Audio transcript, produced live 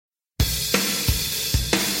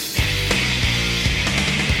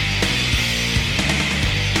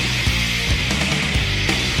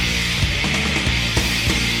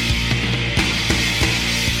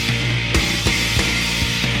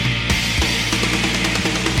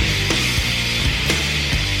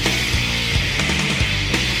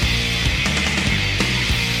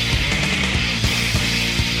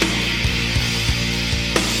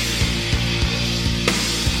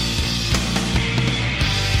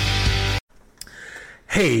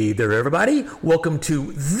Hey there, everybody. Welcome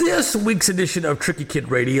to this week's edition of Tricky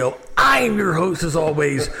Kid Radio. I am your host, as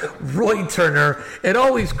always, Roy Turner. It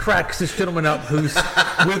always cracks this gentleman up who's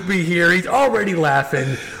with me here. He's already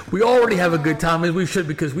laughing. We already have a good time, as we should,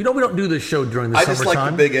 because we don't do this show during the summertime. I just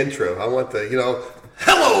like the big intro. I want the,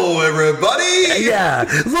 hello, everybody. Yeah,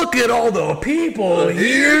 look at all the people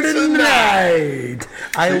here tonight.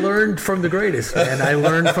 I learned from the greatest, man. I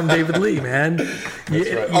learned from David Lee, man. That's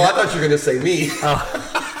right. Oh, I thought you were going to say me.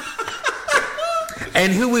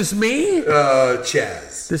 And who is me?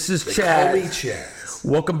 Chaz. This is They Chaz. Call me Chaz.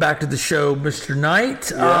 Welcome back to the show, Mr.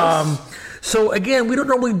 Knight. Yes. So again, we don't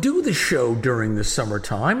normally do the show during the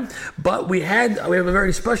summertime, but we have a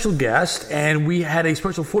very special guest, and we had a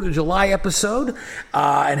special 4th of July episode,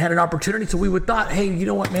 and had an opportunity. So we thought, hey, you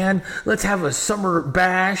know what, man? Let's have a summer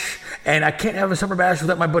bash, and I can't have a summer bash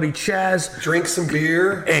without my buddy Chaz. Drink some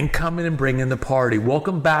beer. And come in and bring in the party.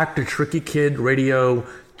 Welcome back to Tricky Kid Radio,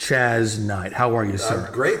 Chaz Knight. How are you, sir?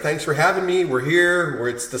 Great. Thanks for having me. We're here.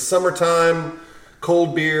 It's the summertime,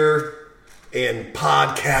 cold beer, and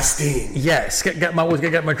podcasting. Yes, got my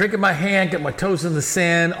drink in my hand, got my toes in the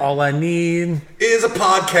sand. All I need is a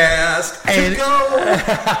podcast and, to go.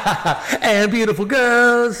 And beautiful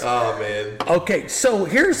girls. Oh, man. Okay, so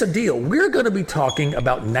here's the deal. We're going to be talking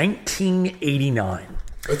about 1989.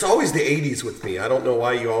 It's always the 80s with me. I don't know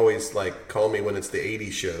why you always call me when it's the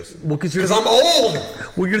 80s shows. Well, because I'm old.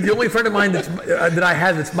 Well, you're the only friend of mine that I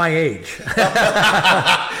have that's my age.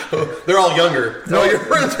 They're all younger. All your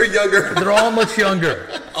friends are younger. They're all much younger.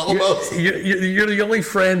 Almost. You're the only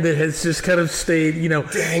friend that has just kind of stayed,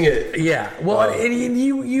 Dang it. Yeah. Well, and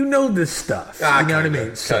you know this stuff. You know what I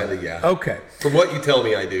mean? Kind of, yeah. Okay. From what you tell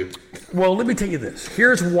me, I do. Well, let me tell you this.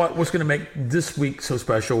 Here's what's going to make this week so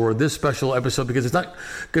special, or this special episode, because it's not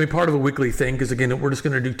going to be part of a weekly thing, because, again, we're just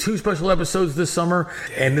going to do 2 special episodes this summer,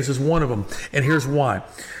 and this is one of them. And here's why.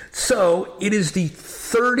 So, it is the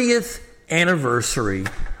 30th anniversary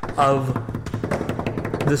of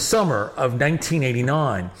the summer of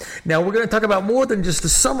 1989. Now, we're going to talk about more than just the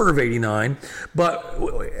summer of 89, but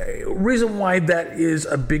reason why that is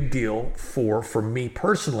a big deal for me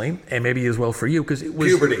personally, and maybe as well for you, because it was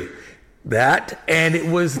puberty. That, and it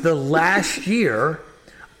was the last year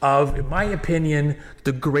of, in my opinion,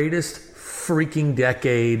 the greatest freaking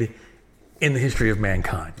decade in the history of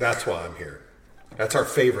mankind. That's why I'm here. That's our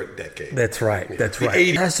favorite decade. That's right. Yeah. That's right.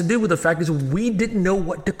 It has to do with the fact is we didn't know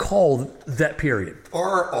what to call that period.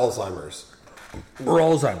 Or Alzheimer's.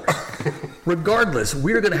 Regardless,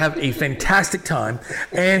 we're going to have a fantastic time.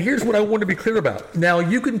 And here's what I want to be clear about. Now,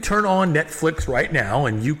 you can turn on Netflix right now,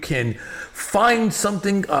 and you can find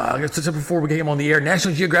something. Just before we came on the air,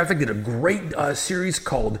 National Geographic did a great series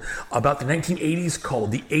about the 1980s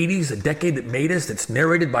called "The 80s: A Decade That Made Us." That's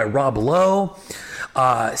narrated by Rob Lowe.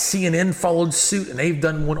 CNN followed suit, and they've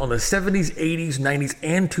done one on the 70s, 80s, 90s,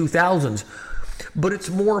 and 2000s. But it's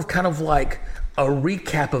more of kind of like a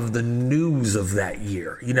recap of the news of that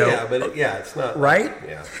year, Yeah, but it's not right.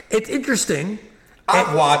 Yeah, it's interesting.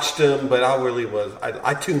 I've watched them, but I really was.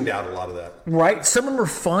 I tuned out a lot of that. Right, some of them are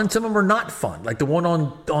fun, some of them are not fun. Like the one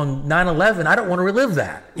on 9/11, I don't want to relive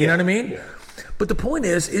that. You know what I mean? Yeah. But the point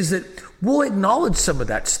is that we'll acknowledge some of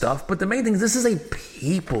that stuff. But the main thing is this is a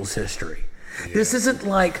people's history. Yeah. This isn't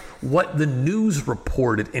like what the news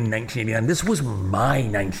reported in 1989. This was my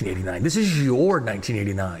 1989. This is your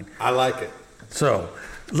 1989. I like it. So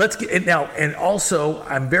let's get it now. And also,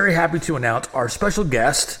 I'm very happy to announce our special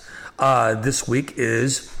guest this week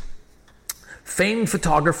is famed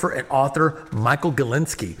photographer and author Michael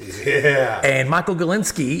Galinsky. Yeah. And Michael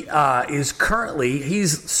Galinsky is currently,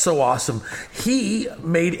 he's so awesome. He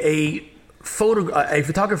made a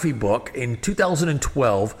photography book in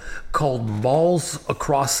 2012 called Malls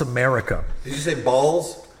Across America. Did you say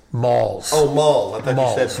balls? Malls. Oh, malls. I thought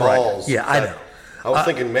Malls, you said balls. Right. Yeah, I know. I was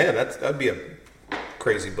thinking, man, that'd be a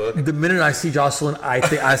crazy book. The minute I see Jocelyn,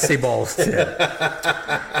 I say balls too.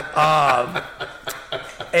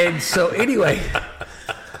 And so anyway,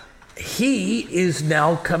 he is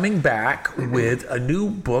now coming back with a new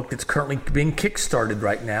book that's currently being kickstarted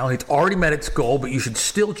right now. It's already met its goal, but you should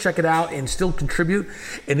still check it out and still contribute.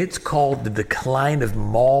 And it's called The Decline of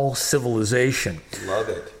Mall Civilization. Love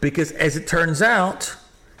it. Because as it turns out,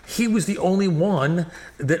 he was the only one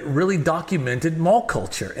that really documented mall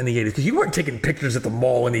culture in the 80s. Because you weren't taking pictures at the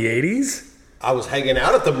mall in the 80s. I was hanging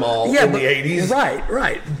out at the mall in the 80s.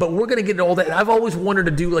 Right. But we're going to get into all that. And I've always wanted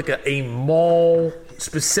to do like a mall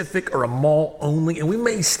specific or a mall only. And we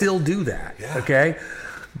may still do that. Yeah. Okay?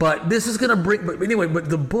 But this is going to bring. But anyway, but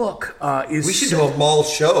the book is. We should do a mall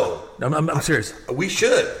show. I'm serious. We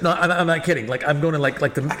should. No, I'm not kidding. Like I'm going to like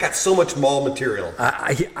the. I got so much mall material.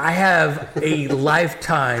 I have a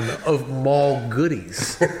lifetime of mall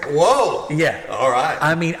goodies. Whoa. Yeah. All right.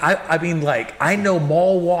 I mean, like I know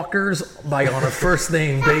mall walkers on a first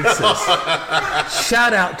name basis.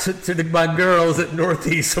 Shout out to my girls at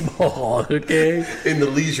Northeast Mall. Okay. In the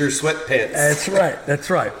leisure sweatpants. That's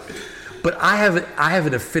right. But I have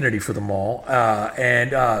an affinity for the mall,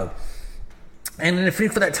 and an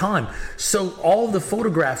affinity for that time. So all the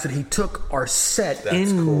photographs that he took are set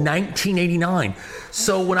in 1989.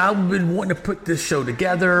 So when I've been wanting to put this show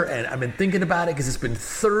together, and I've been thinking about it because it's been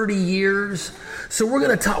 30 years. So we're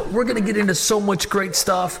gonna get into so much great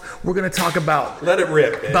stuff. We're gonna talk about let it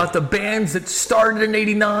rip, man. About the bands that started in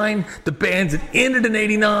 '89, the bands that ended in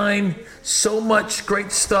 '89. So much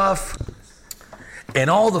great stuff. And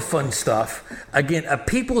all the fun stuff. Again, a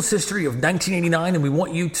people's history of 1989, and we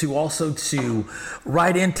want you to also to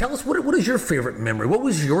write in. Tell us what is your favorite memory? What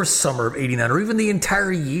was your summer of '89, or even the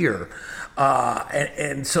entire year?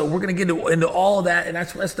 And so we're going to get into all of that. And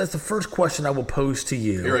that's the first question I will pose to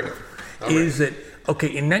you. Here I go. Is that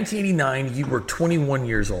okay? In 1989, you were 21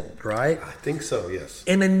 years old, right? I think so. Yes.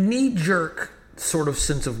 In a knee-jerk sort of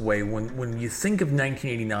sense of way, when you think of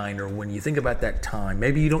 1989 or when you think about that time,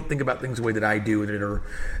 maybe you don't think about things the way that I do that are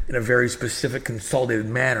in a very specific consolidated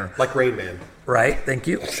manner. Like Rain Man. Right, thank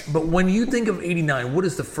you. But when you think of 89, what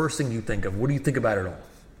is the first thing you think of? What do you think about it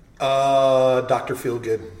all? Dr.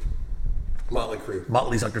 Feelgood. Motley Crue.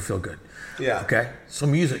 Motley's Dr. Feelgood. Yeah. Okay. So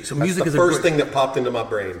music. That's music the is first thing that popped into my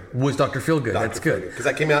brain. Was Dr. Feelgood. That's good. Because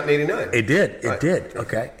that came out in 89. It did. Right. It did.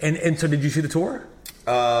 Okay. And so did you see the tour?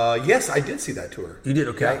 Yes, I did see that tour. You did,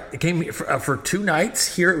 okay. Yeah. It came for 2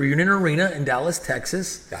 nights here at Reunion Arena in Dallas,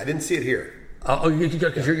 Texas. Yeah, I didn't see it here.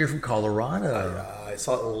 Because you're from Colorado. I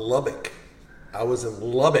saw it in Lubbock. I was in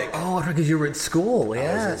Lubbock. Oh, because you were at school, yeah.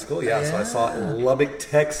 I was in school, yeah. So I saw it in Lubbock,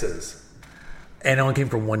 Texas. And it only came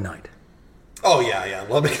for one night. Oh, yeah.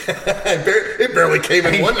 Lubbock. It barely came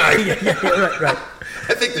in one night. yeah, right.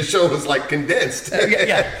 I think the show was like condensed.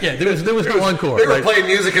 Yeah. There was no encore. They were playing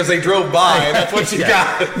music as they drove by, and that's what you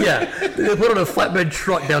got. Yeah, they put on a flatbed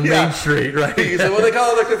truck down Main Street, right? You said, what they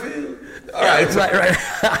call it, Dr. Phil? All right.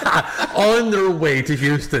 Right. On their way to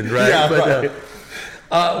Houston, right? Yeah, right.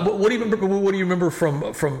 What do you remember? What do you remember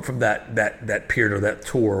from that period or that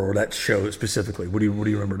tour or that show specifically? What do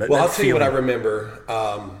you remember? I'll tell you what I remember.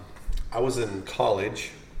 I was in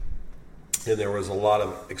college, and there was a lot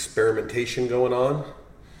of experimentation going on.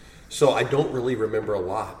 So I don't really remember a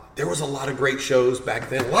lot. There was a lot of great shows back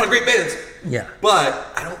then, a lot of great bands. Yeah.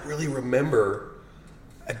 But I don't really remember.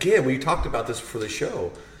 Again, we talked about this for the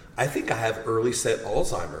show. I think I have early set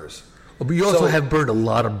Alzheimer's. Well, but you also have burned a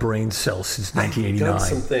lot of brain cells since 1989. I've done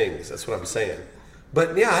some things. That's what I'm saying.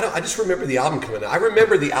 But yeah, I just remember the album coming out. I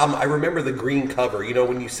remember the album. I remember the green cover. You know,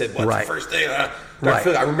 when you said, what's the first thing? Right.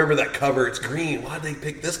 I remember that cover. It's green. Why'd they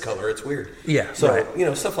pick this color? It's weird. Yeah. So,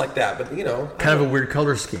 stuff like that. But, kind of a weird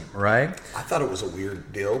color scheme, right? I thought it was a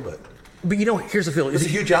weird deal, but here's the feeling. It was a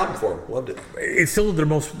huge album for them. Loved it. It's still their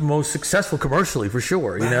most successful commercially, for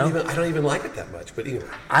sure, but I don't even like it that much, but anyway.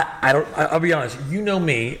 I'll be honest. You know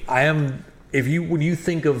me. When you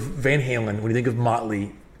think of Van Halen, when you think of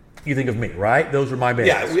Motley, you think of me, right? Those are my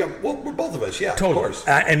bands. Yeah, we're both of us. Yeah, totally. Of course.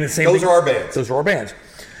 And the same. Those are our bands. Those are our bands.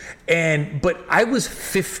 But I was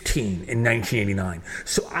 15 in 1989,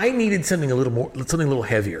 so I needed something a little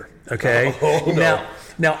heavier. Okay. Oh, no.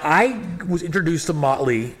 Now I was introduced to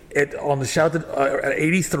Motley on the at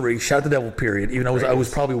 83 Shout the Devil period. Even though I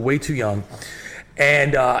was probably way too young,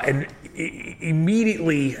 and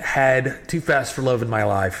immediately had Too Fast for Love in my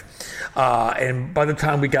life. And by the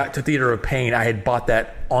time we got to Theater of Pain, I had bought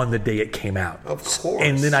that on the day it came out. Of course.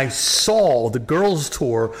 And then I saw the girls'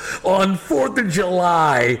 tour on 4th of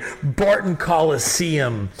July, Barton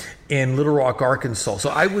Coliseum in Little Rock, Arkansas. So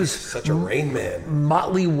I was such a Rain Man.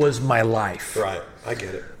 Motley was my life. Right, I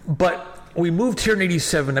get it. But we moved here in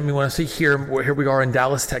 '87. I mean, when I say here we are in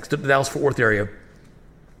Dallas, Texas, the Dallas-Fort Worth area.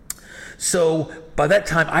 So by that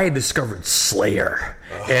time, I had discovered Slayer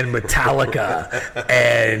and Metallica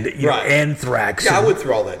and Anthrax. Yeah, I went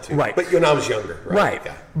through all that too. Right. But when I was younger. Right.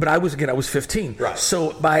 Yeah. But I was 15. Right.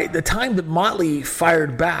 So by the time that Motley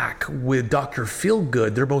fired back with Dr.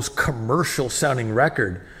 Feelgood, their most commercial sounding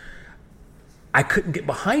record, I couldn't get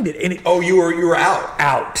behind it. And you were out?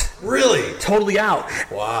 Out. Really? Totally out.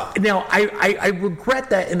 Wow. Now, I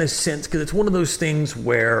regret that in a sense because it's one of those things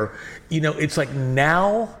where, it's like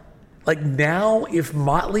now, if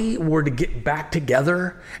Motley were to get back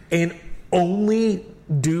together and only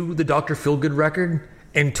do the Dr. Feelgood record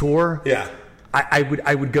and tour,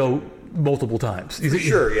 I would go multiple times.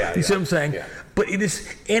 Sure, yeah. You see what I'm saying? Yeah. But it is,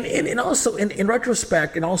 and also in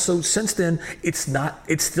retrospect, and also since then, it's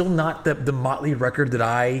still not the Motley record that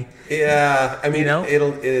I. Yeah, I mean,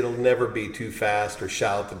 it'll never be Too Fast or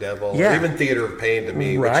Shout at the Devil, or even Theater of Pain to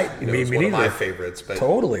me, right? Which, is one of my favorites. But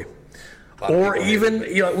totally. Or even,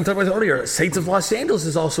 we talked about this earlier, Saints of Los Angeles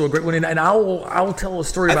is also a great one, and I will tell a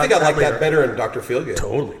story about that. I think I like later. that better in Dr. Feelgood.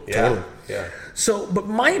 Totally. Yeah. So, but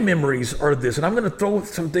my memories are this, and I'm going to throw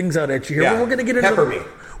some things out at you here. Yeah. We're going to get into Pepper me.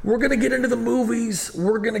 We're going to get into the movies.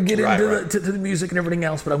 We're going to get into to the music and everything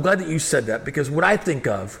else. But I'm glad that you said that, because what I think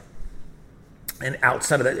of, and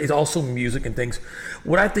outside of that, is also music and things.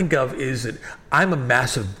 What I think of is that I'm a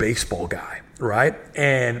massive baseball guy, right?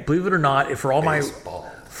 And believe it or not, for all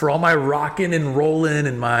my rocking and rolling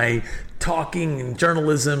and my talking and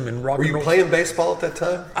journalism and rock and roll. Were you playing baseball at that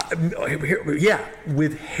time? Yeah,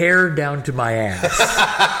 with hair down to my ass.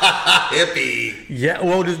 Hippie. Yeah,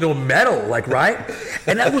 well, there's no metal, right?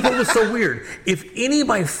 And that was what was so weird. If any of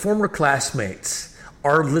my former classmates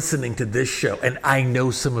are listening to this show, and I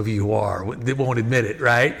know some of you are, they won't admit it,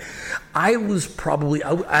 right? I was probably,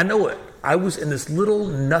 I know it. I was in this little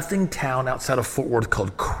nothing town outside of Fort Worth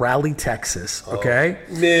called Crowley, Texas. Okay,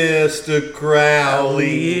 Mr.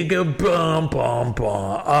 Crowley.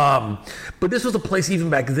 But this was a place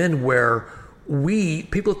even back then where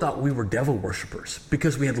people thought we were devil worshippers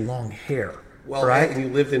because we had long hair. Well, right? And you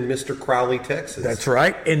lived in Mr. Crowley, Texas. That's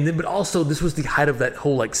right. And then, but also, this was the height of that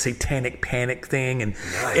whole satanic panic thing, and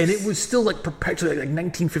it was still perpetually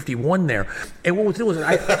 1951 there. And what was it was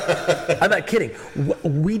I'm not kidding.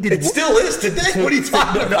 We did. It still is today. What are you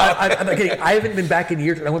talking about? I'm not kidding. I haven't been back in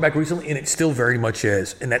years, and I went back recently, and it still very much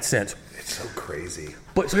is in that sense. It's so crazy.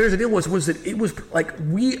 But so here's the deal: was that it was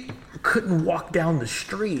we couldn't walk down the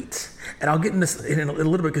street. And I'll get in this in a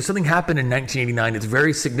little bit, because something happened in 1989 that's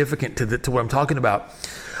very significant to what I'm talking about.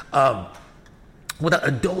 Without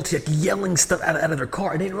adults yelling stuff out of their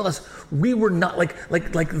car, and they didn't realize we were not like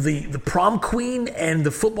the prom queen and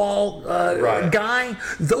the football guy.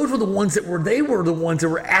 Those were the ones that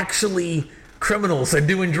were actually criminals and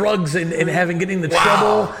doing drugs and getting the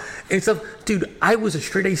trouble and stuff. Dude, I was a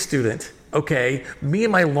straight A student. Okay, me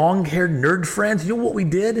and my long-haired nerd friends, you know what we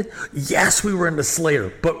did? Yes, we were into Slayer,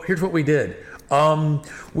 but here's what we did.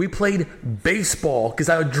 We played baseball because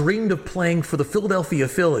I dreamed of playing for the Philadelphia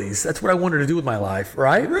Phillies. That's what I wanted to do with my life,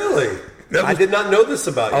 right? Really? I did not know this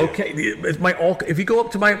about you. Okay, if you go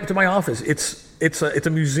up to my office, it's a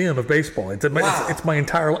museum of baseball. It's my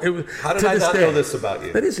entire. How did I not know this about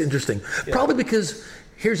you? That is interesting. Yeah. Probably because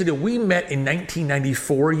here's the deal: we met in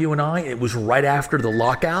 1994, you and I. It was right after the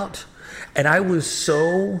lockout. And I was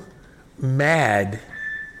so mad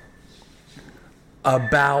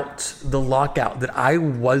about the lockout that I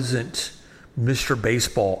wasn't Mr.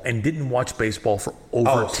 Baseball and didn't watch baseball for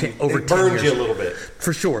over 10 years. It burned you a little bit.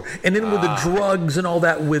 For sure. And then with the drugs and all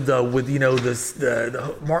that, with the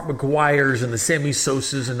Mark McGuire's and the Sammy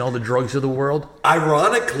Sosas and all the drugs of the world.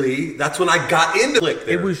 Ironically, that's when I got into it.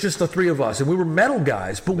 It was just the three of us, and we were metal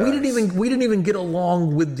guys, but we didn't even get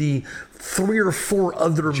along with the 3 or 4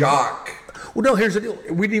 other jock. Well, no, here's the deal.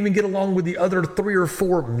 We didn't even get along with the other 3 or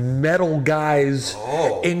 4 metal guys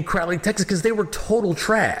in Crowley, Texas, because they were total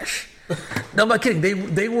trash. No, I'm not kidding.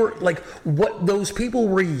 They were like what those people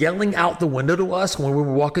were yelling out the window to us when we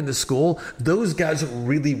were walking to school. Those guys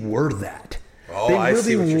really were that. I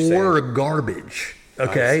see what you're saying. They really were garbage.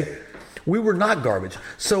 Okay, we were not garbage,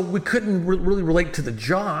 so we couldn't really relate to the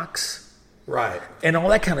jocks. Right. And all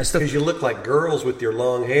that kind of stuff. Because you look like girls with your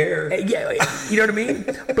long hair. Yeah, you know what I mean?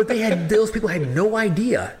 But those people had no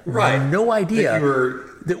idea. Right. No idea.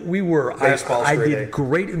 That we were. I did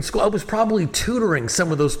great in school. I was probably tutoring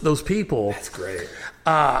some of those people. That's great.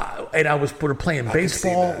 And we were playing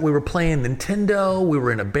baseball. We were playing Nintendo. We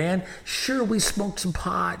were in a band. Sure, we smoked some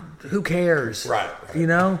pot. Who cares? Right. You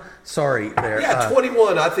know? Sorry there. Yeah,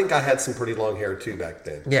 21. I think I had some pretty long hair too back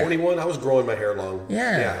then. Yeah. 21, I was growing my hair long.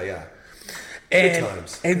 Yeah. Good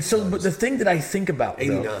times. And so, but the thing that I think about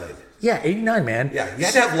 89. Yeah, 89, man. Yeah, you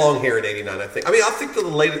had to have long hair in 89, I think. I mean, I think to the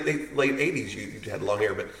late 80s you had long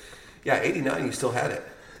hair, but yeah, 89 you still had it.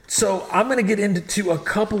 So I'm going to get into a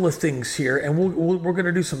couple of things here, and we're going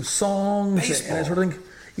to do some songs and that sort of thing.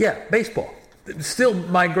 Yeah, baseball. Still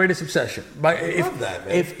my greatest obsession. I love that,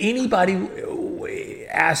 man. If anybody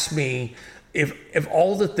asked me if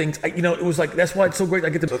all the things, it was like, that's why it's so great. I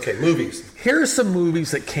get to. Okay, movies. Here are some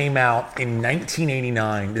movies that came out in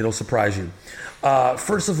 1989 that'll surprise you.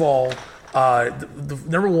 First of all, the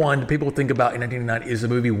number one people think about in 1989 is the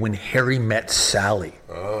movie When Harry Met Sally.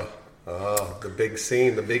 Oh, the big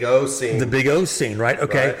scene, the big O scene. The Big O scene, right?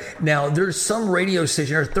 Okay. Right. Now, there's some radio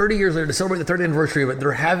station, 30 years later, to celebrate the 30th anniversary of it,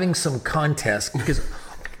 they're having some contest because,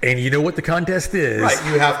 and you know what the contest is? Right,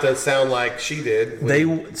 you have to sound like she did.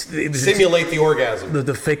 Simulate the orgasm.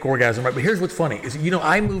 The fake orgasm, right? But here's what's funny is,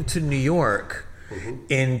 I moved to New York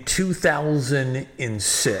in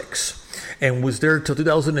 2006 and was there till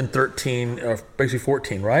 2013, basically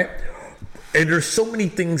 14, right? And there's so many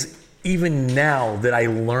things even now that I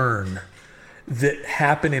learn that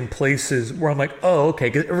happen in places where I'm like, oh, okay,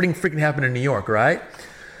 because everything freaking happened in New York, right?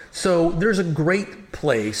 So there's a great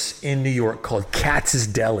place in New York called Katz's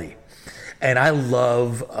Deli. And I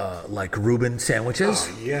love like Reuben sandwiches.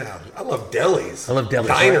 Oh, yeah. I love delis. I love delis.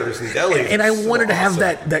 Diners and delis. And I wanted to have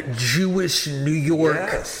that Jewish New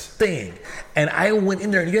York thing. And I went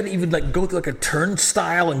in there, and you had to even like go through like a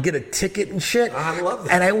turnstile and get a ticket and shit. I love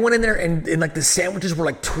that. And I went in there, and like the sandwiches were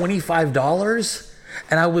like $25.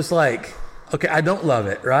 And I was like, okay, I don't love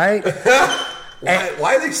it, right?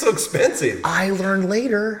 Why are they so expensive? I learned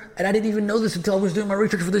later, and I didn't even know this until I was doing my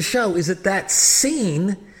research for the show, is that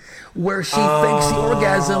scene where she fakes the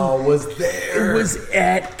orgasm was there. It was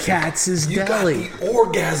at Katz's Deli. Got the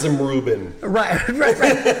orgasm Reuben. Right.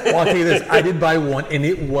 Well, I'll tell you this. I did buy one, and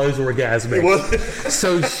it was orgasmic. It was.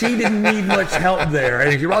 So she didn't need much help there.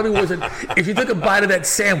 And if you took a bite of that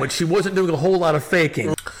sandwich, she wasn't doing a whole lot of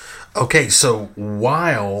faking. Okay, so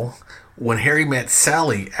when Harry Met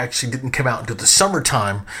Sally actually didn't come out until the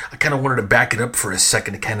summertime, I kind of wanted to back it up for a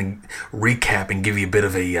second to kind of recap and give you a bit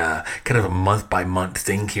of a kind of a month-by-month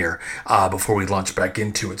thing here before we launch back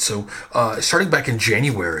into it. So starting back in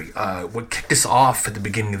January, what kicked us off at the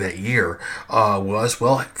beginning of that year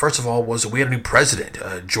first of all, was we had a new president.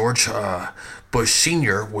 George Bush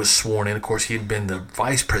Sr. was sworn in. Of course, he had been the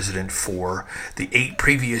vice president for the 8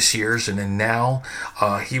 previous years, and then now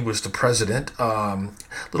he was the president.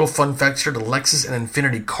 Little fun facts here, the Lexus and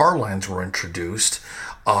Infiniti car lines were introduced.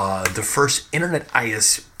 The first internet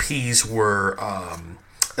ISPs were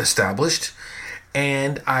established.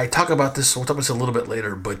 And we'll talk about this a little bit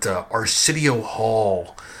later, but Arsenio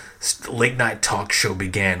Hall late night talk show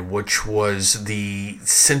began, which was the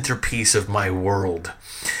centerpiece of my world.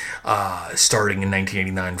 Starting in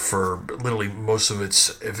 1989 for literally most of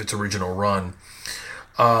its original run.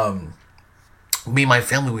 Me and my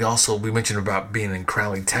family, we mentioned about being in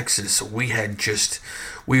Crowley, Texas. We had just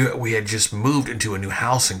moved into a new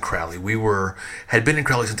house in Crowley. Had been in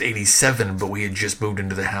Crowley since '87, but we had just moved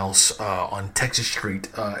into the house on Texas Street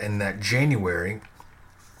in that January.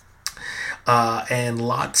 And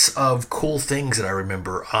lots of cool things that I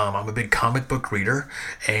remember. I'm a big comic book reader,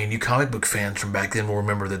 and you comic book fans from back then will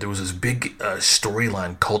remember that there was this big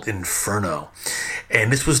storyline called Inferno.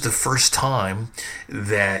 And this was the first time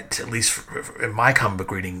that, at least in my comic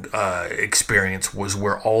book reading experience, was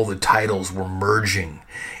where all the titles were merging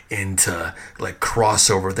into like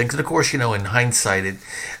crossover things. And of course, in hindsight,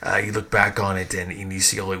 you look back on it and you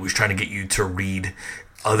see, it was trying to get you to read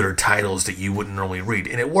other titles that you wouldn't normally read,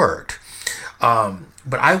 and it worked.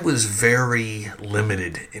 But I was very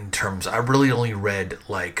limited in terms. I really only read,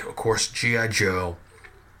 of course, G.I. Joe.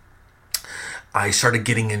 I started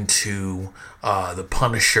getting into The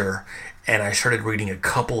Punisher, and I started reading a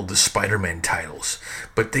couple of the Spider-Man titles.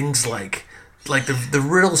 But things like the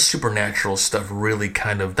real supernatural stuff really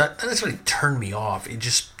kind of not necessarily turned me off. I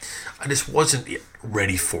just wasn't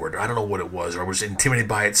ready for it. I don't know what it was, or I was intimidated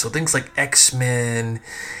by it. So things like X-Men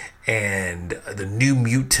and the New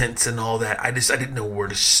Mutants and all that, I didn't know where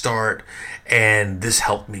to start, and this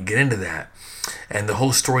helped me get into that. And the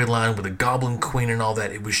whole storyline with the Goblin Queen and all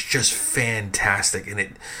that, it was just fantastic, and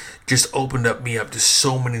it just opened me up to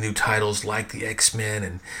so many new titles like the X-Men,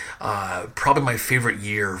 and probably my favorite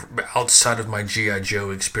year outside of my G.I.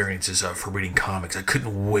 Joe experiences for reading comics. I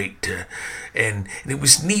couldn't wait and it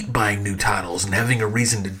was neat buying new titles and having a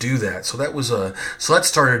reason to do that. So that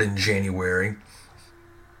started in January.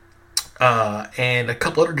 And a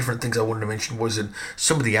couple other different things I wanted to mention was in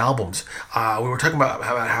some of the albums. We were talking about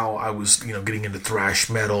how I was, getting into thrash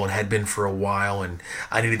metal and had been for a while, and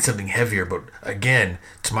I needed something heavier. But again,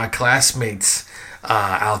 to my classmates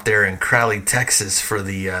out there in Crowley, Texas, for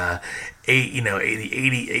the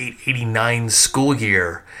 88, 89 school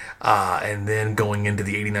year, and then going into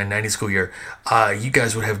the 89, 90 school year, you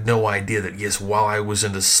guys would have no idea that, yes, while I was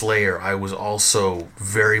into Slayer, I was also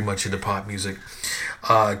very much into pop music.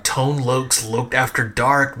 Tone Loc's Looked After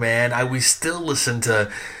Dark, man. I would still listen to,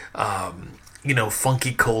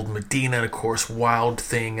 Funky Cold Medina, and of course, Wild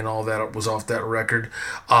Thing and all that was off that record.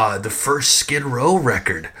 The first Skid Row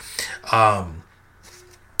record.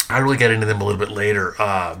 I really got into them a little bit later,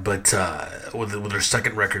 but with their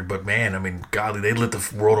second record. But man, I mean, golly, they lit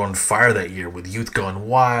the world on fire that year with Youth Gone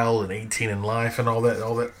Wild and 18 in Life and all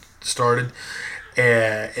that started.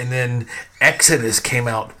 And then Exodus came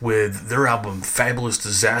out with their album Fabulous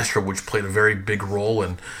Disaster, which played a very big role.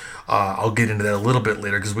 And I'll get into that a little bit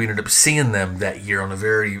later because we ended up seeing them that year on a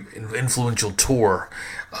very influential tour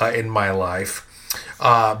in my life.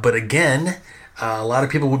 But again, a lot of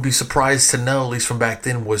people would be surprised to know, at least from back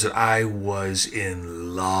then, was that I was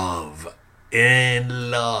in love,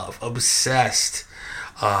 obsessed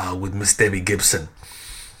with Miss Debbie Gibson.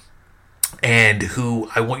 And who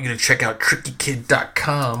I want you to check out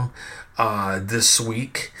trickykid.com this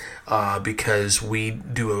week because we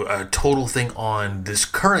do a total thing on this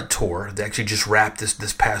current tour. They actually just wrapped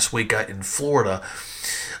this past week out in Florida,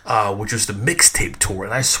 which was the mixtape tour.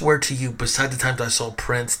 And I swear to you, besides the times I saw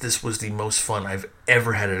Prince, this was the most fun I've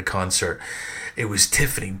ever had at a concert. It was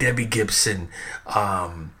Tiffany, Debbie Gibson,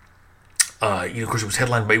 of course, it was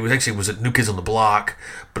headlined by, it was New Kids on the Block,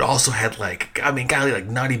 but also had like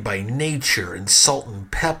Naughty by Nature and Salt and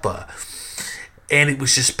Peppa. And it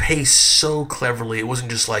was just paced so cleverly. It wasn't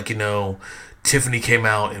just like, Tiffany came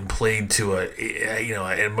out and played to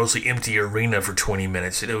a mostly empty arena for 20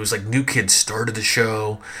 minutes. It was like New Kids started the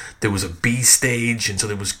show. There was a B stage, and so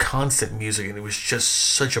there was constant music, and it was just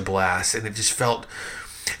such a blast. And it just felt,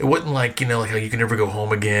 it wasn't like, like how You Can Never Go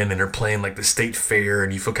Home Again and they're playing like the state fair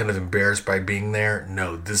and you feel kind of embarrassed by being there.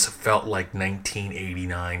 No, this felt like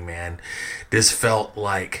 1989, man. This felt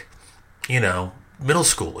like, middle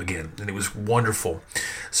school again, and it was wonderful.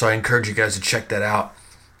 So I encourage you guys to check that out.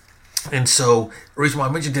 And so the reason why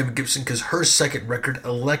I mentioned Debbie Gibson, because her second record,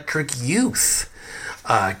 Electric Youth,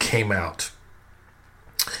 came out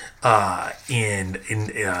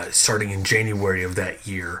starting in January of that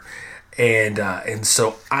year. And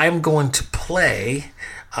so I'm going to play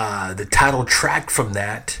the title track from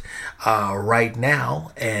that right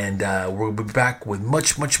now, and we'll be back with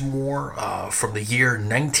much, much more from the year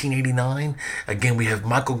 1989. Again, we have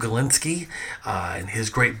Michael Galinsky and his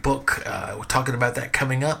great book. We're talking about that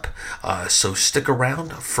coming up, so stick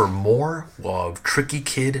around for more of Tricky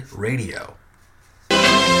Kid Radio.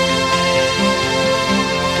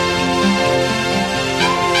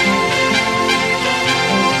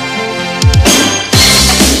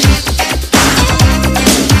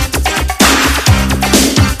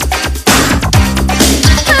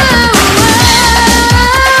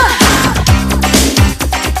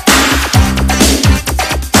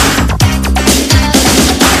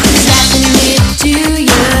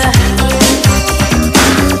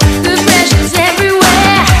 The pressure's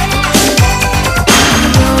everywhere.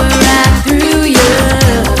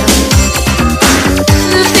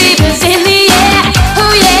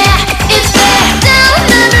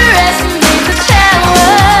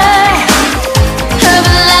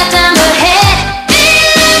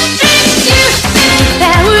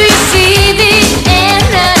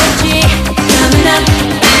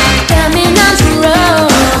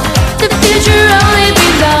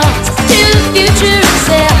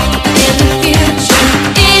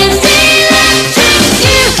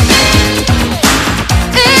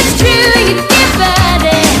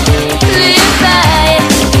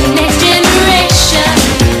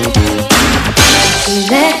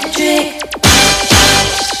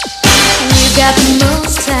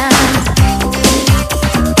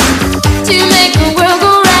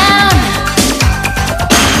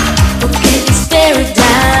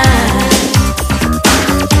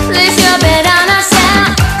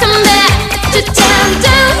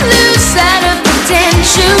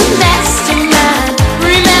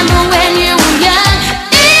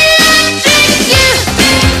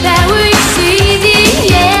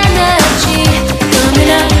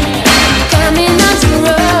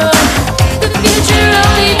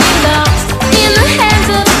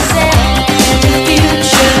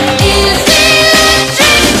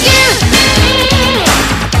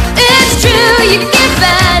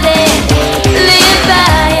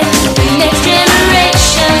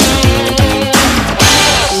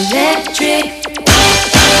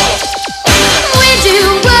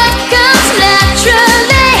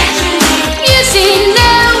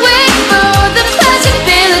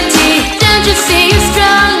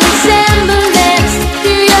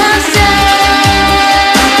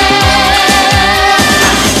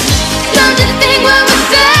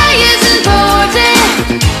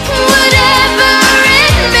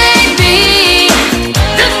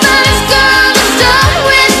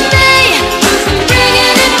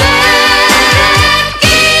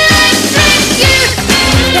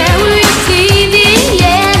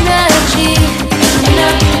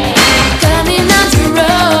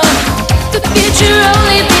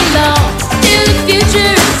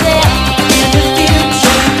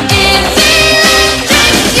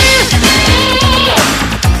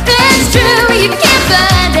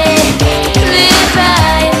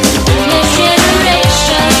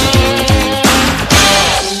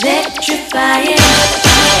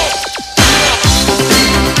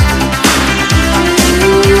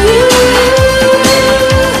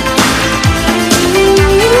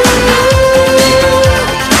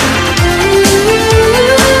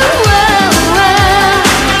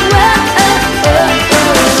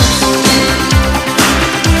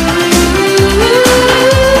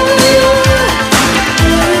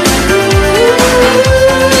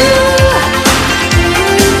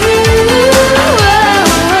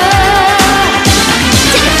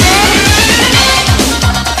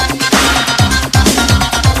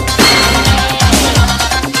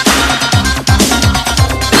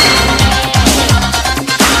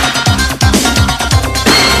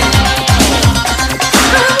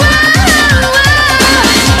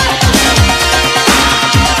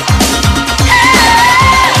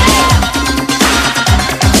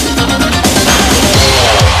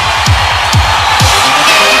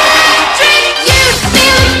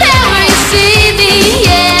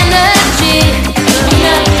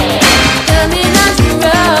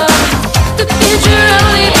 future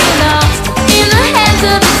only belongs in the hands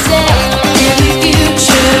of itself. And the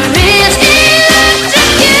future is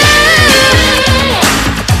electric.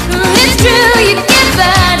 It's true, you can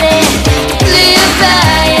find it, live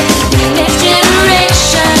by it. The next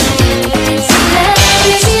generation is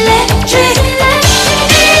electric, electric, electric.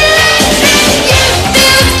 You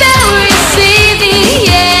feel the power, you see the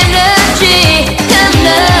energy. Come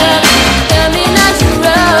up, coming on to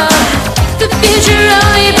roll. The future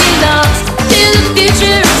only belongs to the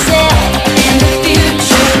future itself. And the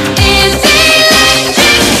future is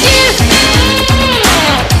electric.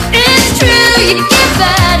 It's true, you can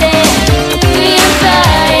find it, live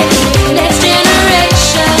by it. Next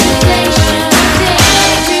generation,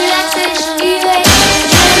 relaxation,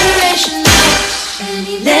 elation, generation, and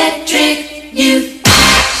electric youth.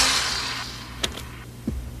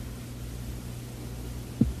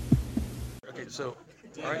 Okay, so,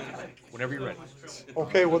 all right, whenever you're ready.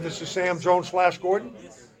 Okay, well, this is Sam Jones / Gordon.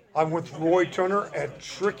 I'm with Roy Turner at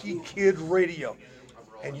Tricky Kid Radio,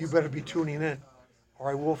 and you better be tuning in, or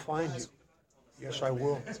I will find you. Yes, I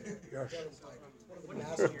will. Yes.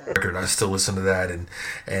 Record. I still listen to that, and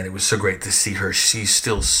it was so great to see her. She's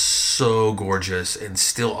still so gorgeous and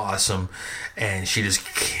still awesome, and she just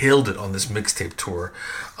killed it on this mixtape tour.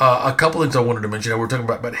 A couple things I wanted to mention. We're talking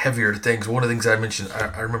about heavier things. One of the things I mentioned,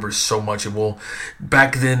 I remember so much. And well,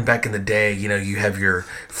 back in the day, you know, you have your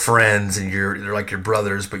friends and they're like your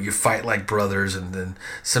brothers, but you fight like brothers, and then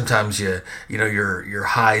sometimes your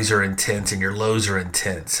highs are intense and your lows are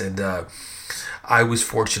intense, and I was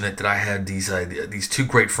fortunate that I had these two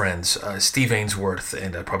great friends, Steve Ainsworth,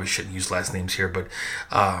 and I probably shouldn't use last names here, but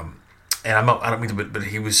and I don't mean to, but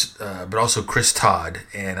he was, but also Chris Todd,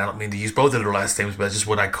 and I don't mean to use both of their last names, but that's just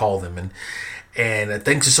what I call them, and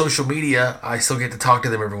thanks to social media, I still get to talk to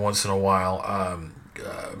them every once in a while.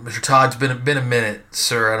 Mr. Todd's been a minute,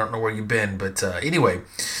 sir. I don't know where you've been, but anyway.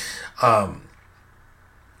 I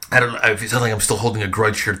don't know. It sounds like I'm still holding a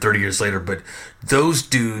grudge here 30 years later, but those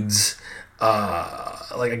dudes,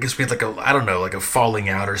 I guess we had like a falling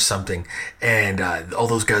out or something, and all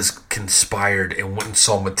those guys conspired and went and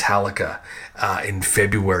saw Metallica in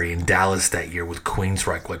February in Dallas that year with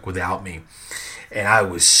Queensryche, like Without Me. And I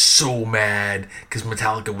was so mad because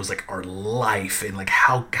Metallica was like our life, and like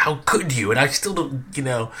how could you? And I still don't, we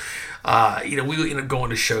ended up going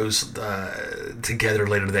to shows together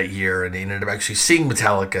later that year, and ended up actually seeing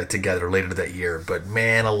Metallica together later that year. But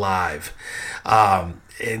man, alive,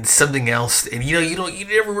 and something else, and you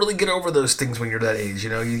never really get over those things when you're that age.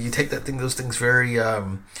 You take those things very,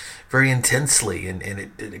 very intensely, and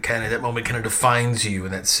it kind of, that moment kind of defines you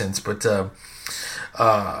in that sense. But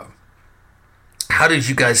how did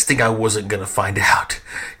you guys think I wasn't going to find out?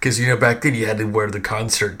 Because, back then you had to wear the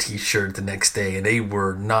concert t-shirt the next day, and they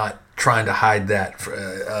were not trying to hide that.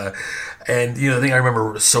 And, the thing I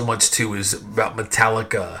remember so much, too, is about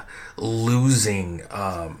Metallica losing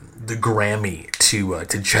the Grammy to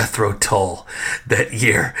Jethro Tull that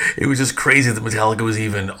year. It was just crazy that Metallica was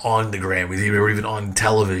even on the Grammys. They were even on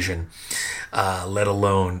television, let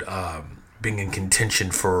alone being in contention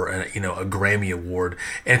for a Grammy award.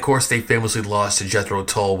 And of course they famously lost to Jethro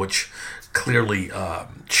Tull, which clearly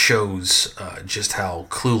shows just how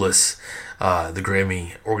clueless the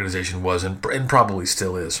Grammy organization was, and probably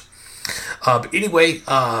still is. But anyway,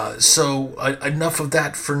 so enough of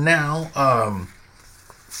that for now.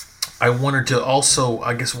 I wanted to also,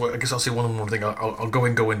 I guess I'll say one more thing. I'll go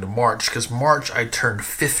into March, because March I turned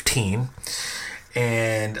 15.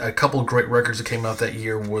 And a couple of great records that came out that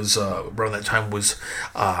year was, around that time was,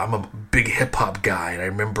 I'm a big hip-hop guy, and I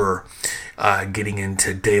remember getting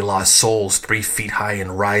into De La Soul's 3 Feet High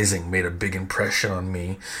and Rising made a big impression on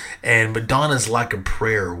me. And Madonna's Like a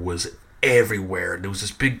Prayer was everywhere. There was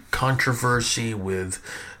this big controversy with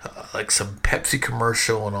like some Pepsi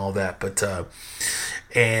commercial and all that, but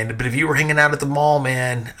if you were hanging out at the mall,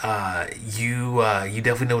 man, you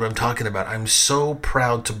definitely know what I'm talking about. I'm so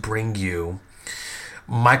proud to bring you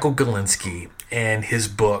Michael Galinsky and his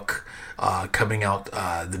book coming out,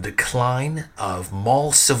 The Decline of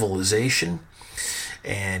Mall Civilization.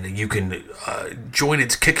 And you can join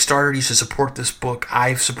its Kickstarter. You should support this book.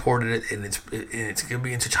 I've supported it, and it's going to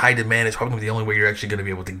be in such high demand. It's probably going to be the only way you're actually going to be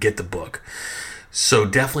able to get the book. So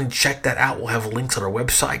definitely check that out. We'll have links on our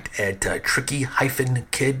website at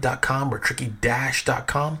tricky-kid.com or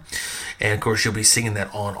tricky-.com. And, of course, you'll be seeing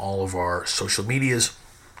that on all of our social medias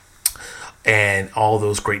and all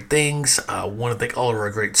those great things. I want to thank all of our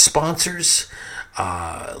great sponsors.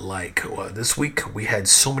 This week we had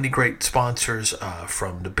so many great sponsors,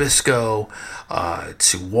 from Nabisco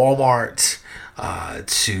to Walmart,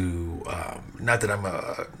 to not that I'm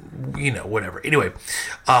a whatever. Anyway,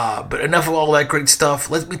 but enough of all that great stuff.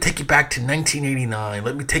 Let me take you back to 1989.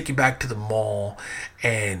 Let me take you back to the mall,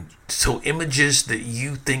 and so images that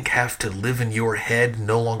you think have to live in your head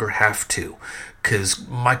no longer have to, because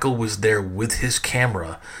Michael was there with his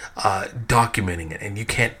camera documenting it, and you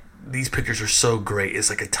can't. These pictures are so great.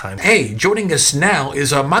 It's like a time. Hey, joining us now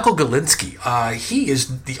is Michael Galinsky. He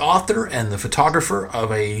is the author and the photographer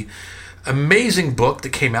of a amazing book that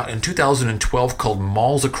came out in 2012 called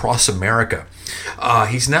Malls Across America.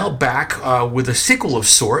 He's now back with a sequel of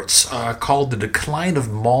sorts called The Decline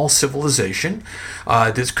of Mall Civilization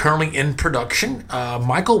that's currently in production.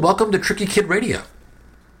 Michael, welcome to Tricky Kid Radio.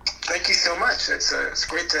 Thank you so much. It's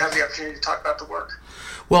great to have the opportunity to talk about the work.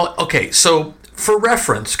 Well, okay, so for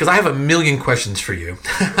reference, because I have a million questions for you.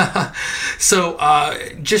 So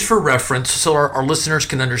just for reference, so our listeners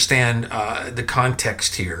can understand the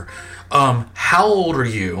context here. How old are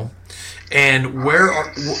you? And where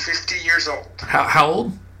are... 50 years old. How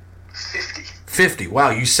old? 50. 50.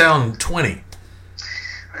 Wow, you sound 20.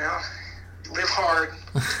 Well, you live hard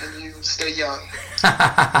and you stay young.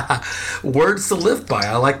 Words to live by.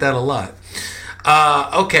 I like that a lot.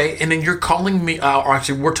 Okay, and then you're calling me, or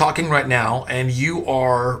actually we're talking right now, and you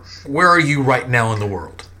are, where are you right now in the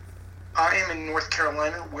world? I am in North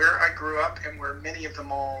Carolina, where I grew up and where many of the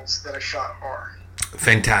malls that I shot are.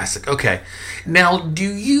 Fantastic. Okay. Now,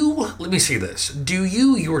 let me see this. Do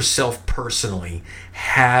you yourself personally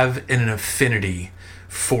have an affinity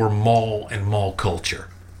for mall and mall culture?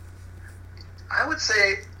 I would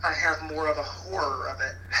say I have more of a horror of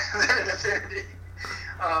it than an affinity.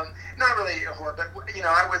 Not really a horror, but,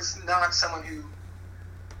 I was not someone who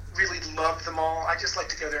really loved the mall. I just like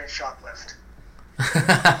to go there and shoplift.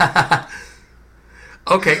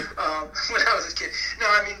 Okay. When I was a kid. No,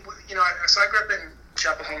 I mean, so I grew up in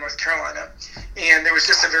Chapel Hill, North Carolina, and there was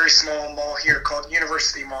just a very small mall here called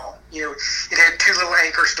University Mall. It had two little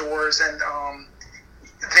anchor stores, and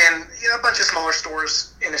then a bunch of smaller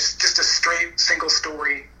stores in just a straight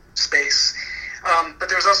single-story space. But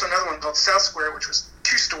there was also another one called South Square, which was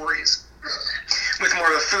 2 stories with more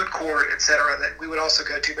of a food court, etc., that we would also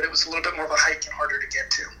go to, but it was a little bit more of a hike and harder to get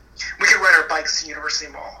to. We could ride our bikes to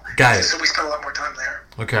University Mall. Got it. So we spent a lot more time there.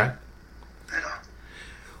 Okay.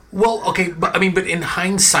 Well, okay, but in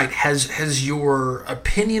hindsight, has your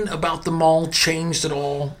opinion about the mall changed at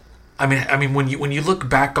all? I mean, when you look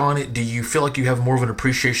back on it, do you feel like you have more of an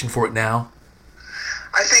appreciation for it now?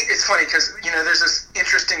 I think it's funny because, there's this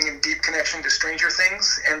interesting and deep connection to Stranger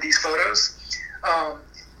Things and these photos.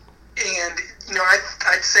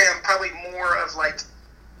 I'd say I'm probably more of like,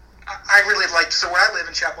 I really liked, so where I live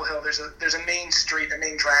in Chapel Hill, there's a main street, a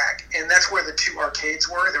main drag, and that's where the 2 arcades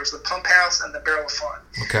were. There was the Pump House and the Barrel of Fun.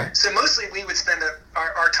 Okay. So mostly we would spend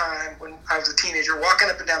our time when I was a teenager walking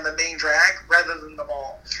up and down the main drag rather than the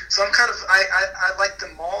mall. So I'm kind of, I like the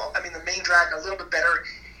mall, the main drag a little bit better.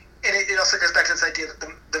 And it also goes back to this idea that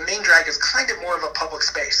the main drag is kind of more of a public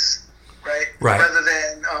space, right? Right. Rather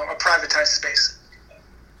than a privatized space.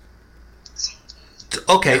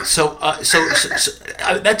 Okay, so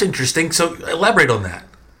that's interesting. So elaborate on that.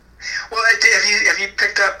 Well, have you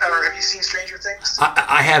picked up or have you seen Stranger Things?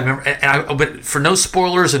 I have, but for no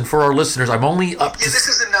spoilers and for our listeners, I'm only up to. Yeah, this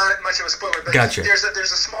is not much of a spoiler, but gotcha. There's a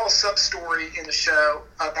small sub story in the show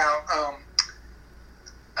about how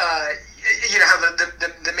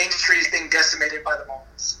the main street is being decimated by the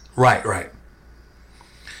malls. Right.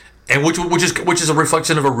 And which is a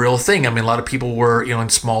reflection of a real thing. A lot of people were, in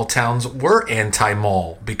small towns were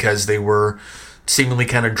anti-mall because they were seemingly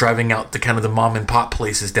kind of driving out the mom and pop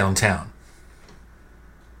places downtown.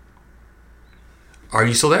 Are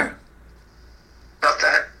you still there? About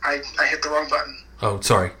that, I hit the wrong button. Oh,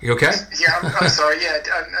 sorry. You okay? Yeah, I'm sorry. Yeah,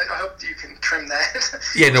 I hope you can trim that.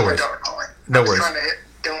 Yeah, no worries. My daughter calling. No I was worries. trying to hit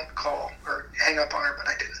don't call or hang up on her, but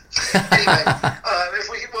I didn't. Anyway,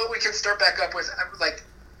 we can start back up with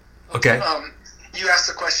Okay. You asked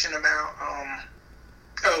the question about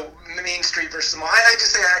Main Street versus the mall. I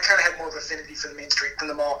just say I kind of had more of affinity for the Main Street than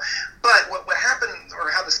the mall. But what happened,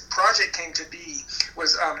 or how this project came to be,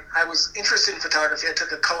 was I was interested in photography. I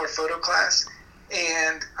took a color photo class,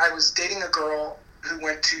 and I was dating a girl who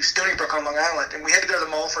went to Stony Brook on Long Island, and we had to go to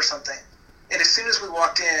the mall for something. And as soon as we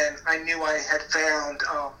walked in, I knew I had found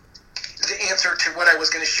the answer to what I was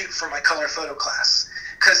going to shoot for my color photo class,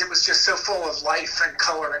 because it was just so full of life and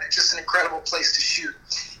color, and it's just an incredible place to shoot.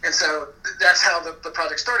 And so that's how the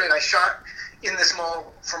project started. I shot in this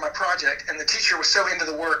mall for my project, and the teacher was so into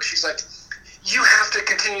the work, she's like, you have to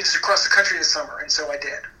continue this across the country this summer, and so I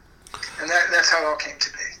did. And that's how it all came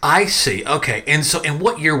to be. I see. Okay. And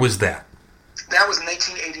what year was that? That was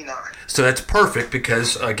 1989. So that's perfect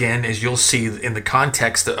because, again, as you'll see in the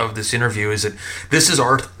context of this interview, is that this is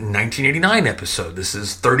our 1989 episode. This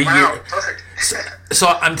is 30 Wow, years. perfect. So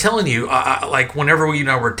I'm telling you, like whenever we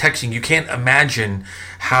were texting, you can't imagine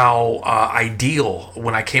how ideal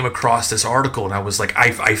when I came across this article and I was like,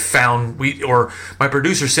 I found my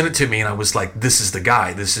producer sent it to me and I was like, this is the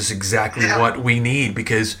guy. This is exactly what we need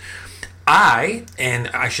because. And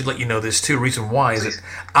I should let you know this too, reason why is that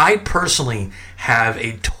I personally have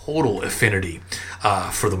a total affinity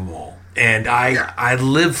for the mall. And I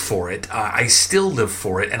live for it. I still live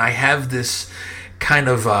for it. And I have this kind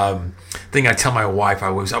of thing I tell my wife. I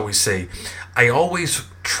always say, I always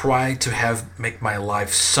try to make my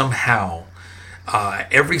life somehow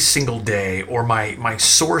every single day, or my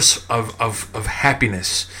source of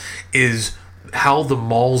happiness is how the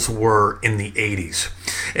malls were in the 80s.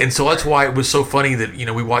 And so that's why it was so funny that,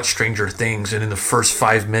 we watched Stranger Things and in the first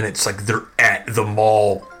 5 minutes, like they're at the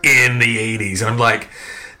mall in the 80s. And I'm like,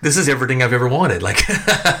 this is everything I've ever wanted. Like, well,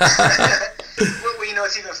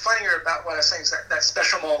 it's even funnier about what I was saying is that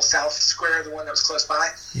special mall, South Square, the one that was close by.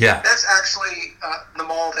 Yeah. That's actually the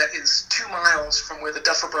mall that is 2 miles from where the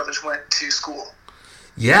Duffer Brothers went to school.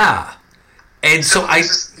 Yeah. And so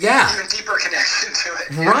even deeper connection to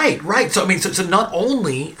it. Right. So so not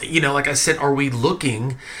only, like I said, are we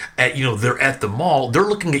looking at, they're at the mall, they're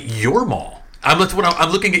looking at your mall. I'm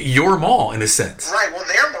looking at your mall in a sense. Right. Well,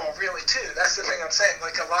 their mall really too. That's the thing I'm saying.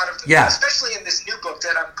 Like a lot of, especially in this new book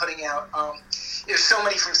that I'm putting out, there's so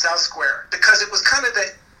many from South Square because it was kind of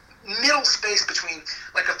the middle space between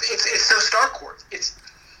it's so Starcourt. It's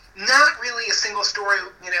not really a single story,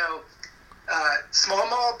 small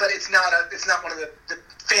mall, but it's not one of the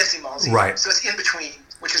fancy malls either. Right. So it's in between,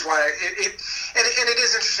 which is why it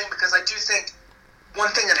is interesting because I do think one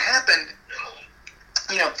thing that happened,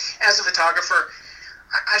 as a photographer,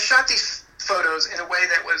 I shot these photos in a way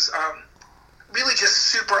that was really just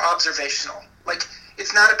super observational. Like,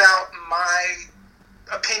 it's not about my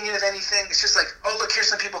opinion of anything. It's just like, oh, look, here's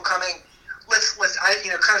some people coming.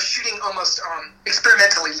 Kind of shooting almost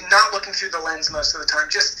experimentally, not looking through the lens most of the time,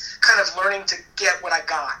 just kind of learning to get what I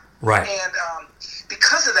got. Right. And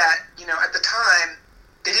because of that, at the time,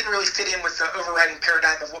 they didn't really fit in with the overriding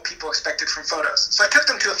paradigm of what people expected from photos. So I took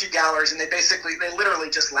them to a few galleries, and they literally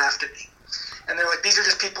just laughed at me. And they're like, these are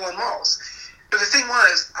just people in malls. But the thing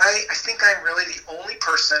was, I think I'm really the only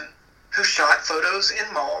person who shot photos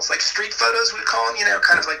in malls, like street photos, we'd call them,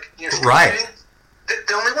 kind of like, street right. shooting.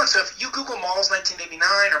 The only one. So if you Google malls 1989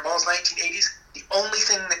 or malls 1980s, the only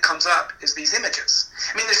thing that comes up is these images.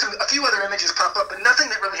 I mean, there's a few other images pop up, but nothing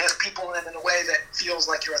that really has people in them in a way that feels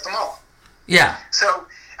like you're at the mall. Yeah. So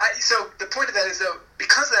the point of that is, though,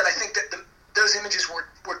 because of that, I think that those images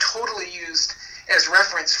were totally used as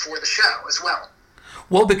reference for the show as well.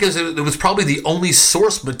 Well, because it was probably the only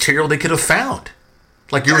source material they could have found.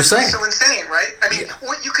 Like you were saying. So insane, right? I mean,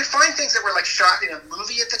 you could find things that were like shot in a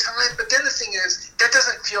movie at the time, but then the thing is, that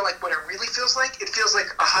doesn't feel like what it really feels like. It feels like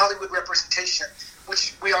a Hollywood representation,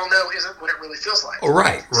 which we all know isn't what it really feels like. Oh,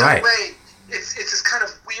 right. So in a way, it's this kind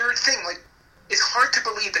of weird thing. Like, it's hard to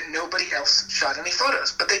believe that nobody else shot any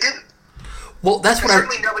photos, but they didn't. Well, that's what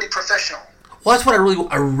certainly nobody professional. Well, that's what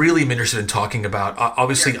I really am interested in talking about.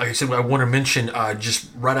 Obviously, like I said, I want to mention just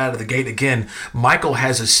right out of the gate again, Michael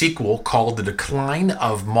has a sequel called The Decline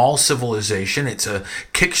of Mall Civilization. It's a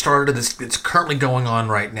Kickstarter that's currently going on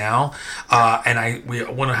right now. And we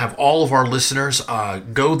want to have all of our listeners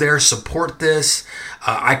go there, support this.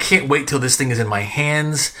 I can't wait till this thing is in my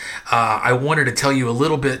hands. I wanted to tell you a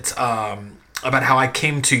little bit about how I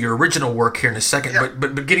came to your original work here in a second,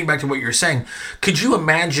 but getting back to what you're saying, could you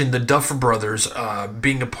imagine the Duffer Brothers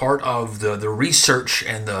being a part of the research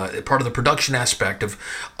and the part of the production aspect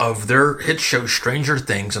of their hit show Stranger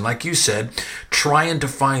Things, and like you said, trying to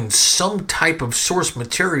find some type of source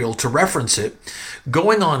material to reference it,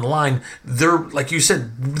 going online, like you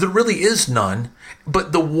said, there really is none,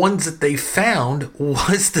 but the ones that they found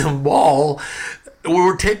was the mall,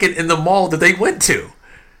 were taken in the mall that they went to.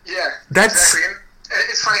 Yeah, that's exactly. And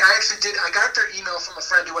it's funny. I got their email from a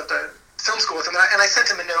friend who went to film school with them, and I sent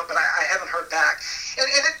him a note, but I haven't heard back. And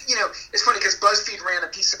it, it's funny because BuzzFeed ran a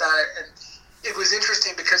piece about it, and it was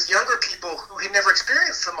interesting because younger people who had never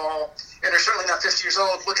experienced the mall and are certainly not 50 years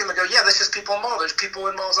old look at them and go, "Yeah, that's just people in malls. There's people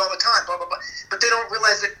in malls all the time." Blah blah blah. But they don't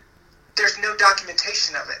realize that there's no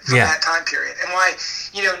documentation of it from that time period, and why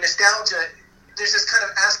nostalgia. There's this kind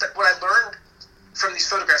of aspect. What I learned from these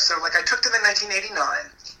photographs. So, like, I took them in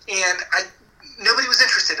 1989. And nobody was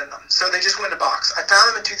interested in them, so they just went in a box. I found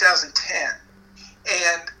them in 2010,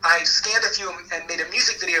 and I scanned a few and made a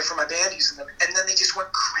music video for my band using them, and then they just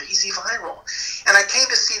went crazy viral. And I came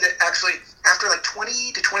to see that actually after like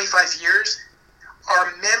 20 to 25 years,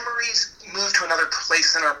 our memories move to another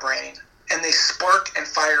place in our brain, and they spark and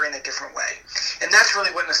fire in a different way. And that's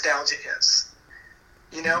really what nostalgia is.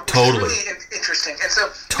 You know? Totally. It's really interesting. And so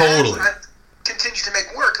Totally. as I continue to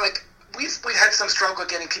make work, like we've had some struggle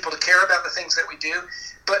getting people to care about the things that we do.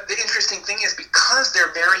 But the interesting thing is because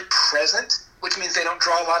they're very present, which means they don't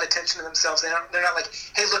draw a lot of attention to themselves. They're not like,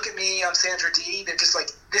 hey, look at me, I'm Sandra D. They're just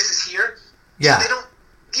like, this is here. Yeah. So they don't,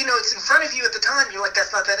 you know, it's in front of you at the time. You're like,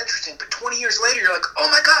 that's not that interesting. But 20 years later, you're like, oh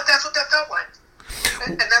my God, that's what that felt like.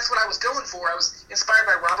 And that's what I was going for. I was inspired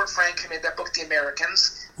by Robert Frank, who made that book, The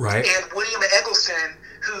Americans. Right. And William Eggleston,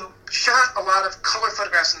 who shot a lot of color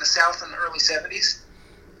photographs in the South in the early 70s.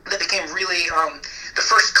 That became really the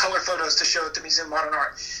first color photos to show at the Museum of Modern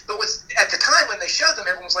Art. But at the time when they showed them,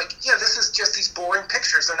 everyone was like, yeah, this is just these boring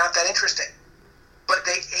pictures. They're not that interesting. But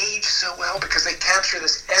they age so well because they capture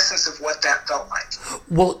this essence of what that felt like.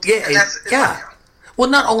 Well, yeah, Yeah. Well,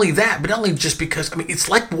 not only that, but not only just because, I mean, it's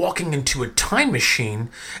like walking into a time machine,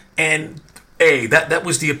 and that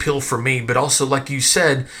was the appeal for me, but also, like you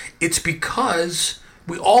said, it's because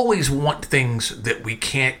we always want things that we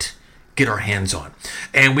can't get our hands on,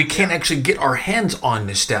 and we can't actually get our hands on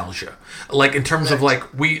nostalgia. Like in terms of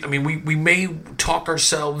like we may talk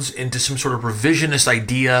ourselves into some sort of revisionist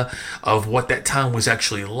idea of what that time was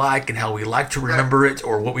actually like and how we like to remember it,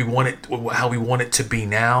 or what we want it, how we want it to be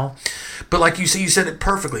now. But like you said it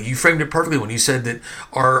perfectly. You framed it perfectly when you said that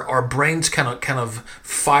our brains kind of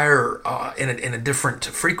fire in a different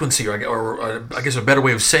frequency, or I guess a better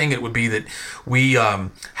way of saying it would be that we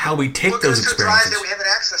how we take those experiences. Drive that we haven't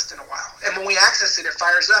accessed in a while, and when we access it, it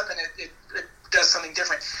fires up and it does something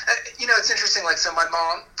different. You know, it's interesting. Like, so my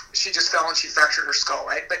mom, she just fell and she fractured her skull,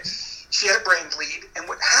 right? But she had a brain bleed, and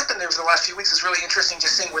what happened over the last few weeks is really interesting,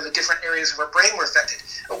 just seeing where the different areas of her brain were affected.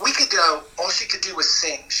 A week ago, all she could do was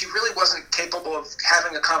sing. She really wasn't capable of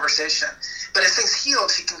having a conversation. But as things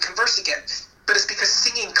healed, she can converse again. But it's because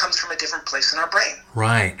singing comes from a different place in our brain.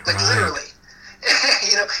 Right, like right. Literally.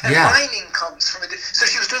 You know, and rhyming comes from so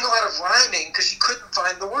she was doing a lot of rhyming because she couldn't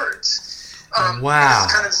find the words. Wow.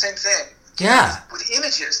 It's kind of the same thing. Yeah. With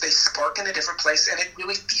images, they spark in a different place, and it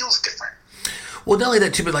really feels different. Well, not only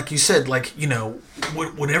that too, but like you said, like, you know,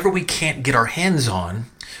 whatever we can't get our hands on,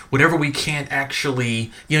 whatever we can't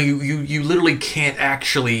actually, you know, you literally can't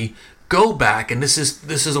actually go back, and this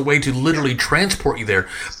is a way to literally transport you there.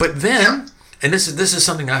 But then, and this is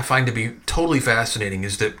something I find to be totally fascinating,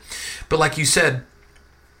 is that, but like you said,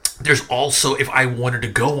 there's also, if I wanted to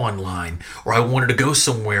go online or I wanted to go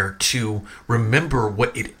somewhere to remember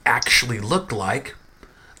what it actually looked like,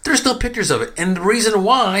 there's no pictures of it. And the reason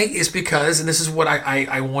why is because, and this is what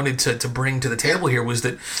I wanted to bring to the table here, is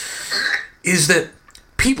that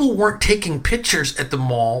people weren't taking pictures at the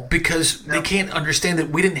mall because they can't understand that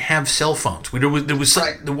we didn't have cell phones. There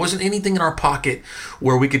wasn't anything in our pocket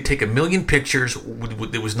where we could take a million pictures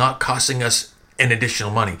that was not costing us an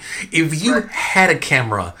additional money. If you had a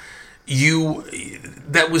camera,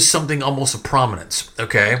 that was something almost of prominence.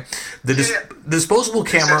 Okay, the disposable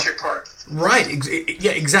camera. Set you apart. Right.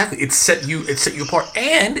 Yeah. Exactly. It set you apart.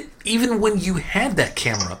 And even when you had that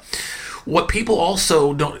camera, what people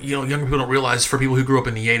also don't, you know, younger people don't realize, for people who grew up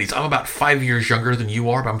in the 80s, I'm about 5 years younger than you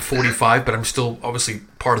are. I'm 45, but I'm still obviously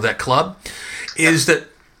part of that club. Is that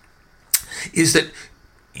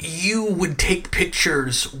you would take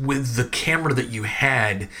pictures with the camera that you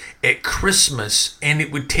had at Christmas, and it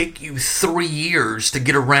would take you 3 years to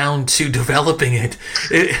get around to developing it.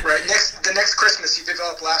 Right. The next Christmas, you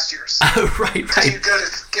developed last year's. Right. You go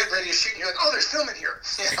to get ready to shoot, and you're like, oh, there's film in here.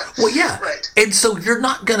 Yeah. Well, yeah. Right. And so you're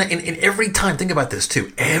not going to, and every time, think about this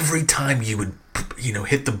too, every time you would, you know,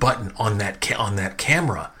 hit the button on that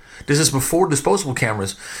camera, this is before disposable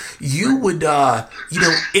cameras, you would, you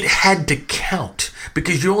know, it had to count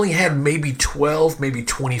because you only had maybe 12, maybe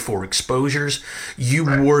 24 exposures. You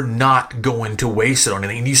were not going to waste it on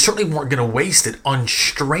anything. And you certainly weren't going to waste it on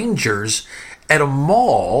strangers at a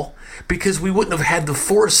mall, because we wouldn't have had the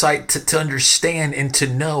foresight to understand and to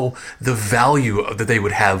know the value that they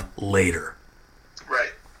would have later.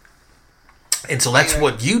 Right. And so that's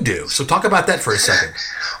what you do. So talk about that for a second.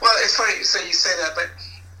 Well, it's funny so you say that, but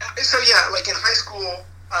so yeah, like in high school,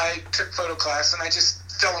 I took photo class and I just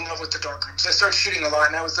fell in love with the darkrooms. I started shooting a lot,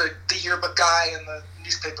 and I was the yearbook guy and the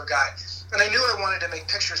newspaper guy. And I knew I wanted to make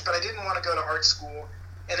pictures, but I didn't want to go to art school,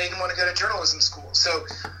 and I didn't want to go to journalism school. So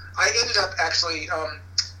I ended up actually,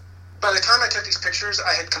 by the time I took these pictures,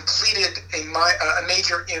 I had completed a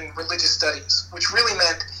major in religious studies, which really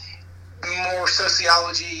meant more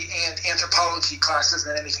sociology and anthropology classes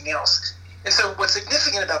than anything else. And so what's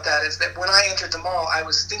significant about that is that when I entered the mall, I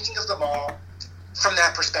was thinking of the mall from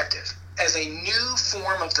that perspective. as a new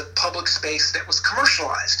form of the public space that was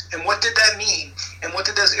commercialized. And what did that mean? And what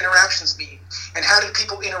did those interactions mean? And how did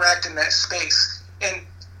people interact in that space? And,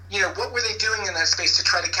 what were they doing in that space to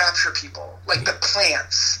try to capture people? Like the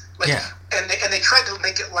plants. And they tried to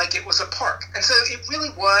make it like it was a park. And so it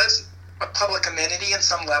really was a public amenity in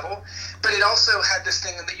some level, but it also had this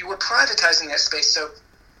thing that you were privatizing that space. So,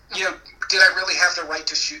 did I really have the right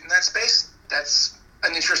to shoot in that space? That's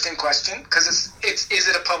an interesting question, because is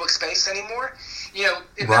it a public space anymore?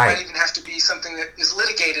 It might even have to be something that is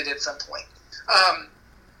litigated at some point.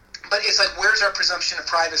 But it's like, where's our presumption of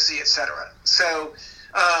privacy, et cetera? So,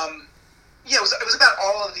 it was about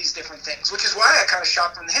all of these different things, which is why I kind of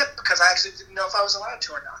shot from the hip, because I actually didn't know if I was allowed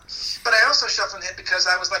to or not. But I also shot from the hip because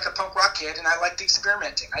I was like a punk rock kid, and I liked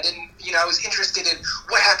experimenting. I didn't, I was interested in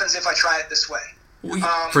what happens if I try it this way.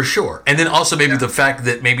 For sure. And then also maybe the fact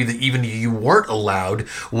that maybe that even you weren't allowed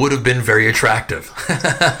would have been very attractive.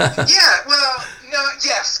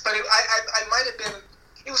 Yes, but I might have been,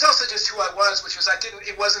 it was also just who I was, which was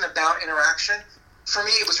it wasn't about interaction. For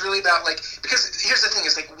me, it was really about, because here's the thing,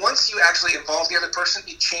 is once you actually involve the other person,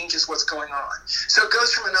 it changes what's going on. So it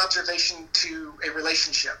goes from an observation to a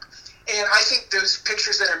relationship. And I think those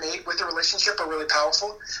pictures that are made with a relationship are really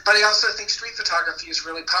powerful. But I also think street photography is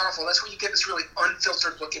really powerful. That's where you get this really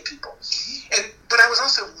unfiltered look at people. But I was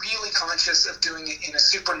also really conscious of doing it in a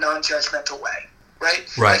super non-judgmental way, right?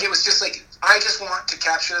 It was just I just want to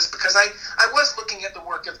capture this, because I was looking at the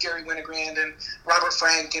work of Gary Winogrand and Robert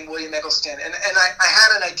Frank and William Eggleston, and I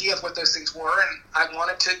had an idea of what those things were, and I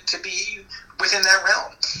wanted to be within that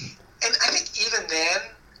realm. And I think even then,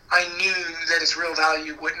 I knew that its real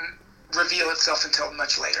value wouldn't reveal itself until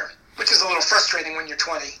much later, which is a little frustrating when you're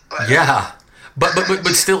 20. But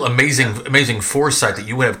But still amazing foresight that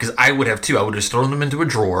you would have, because I would have too. I would have thrown them into a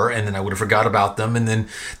drawer, and then I would have forgot about them, and then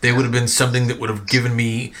they would have been something that would have given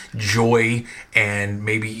me joy and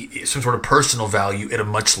maybe some sort of personal value at a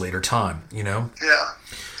much later time, Yeah.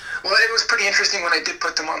 Well, it was pretty interesting when I did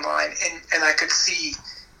put them online, and I could see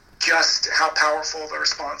just how powerful the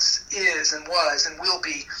response is and was and will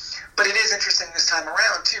be. But it is interesting this time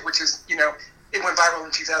around too, which is, it went viral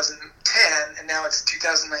in 2010, and now it's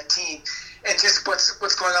 2019. And just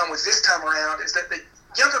what's going on with this time around is that the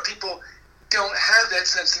younger people don't have that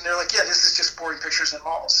sense, and they're like, yeah, this is just boring pictures in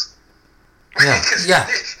malls. Because they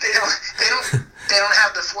don't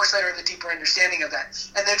have the foresight or the deeper understanding of that,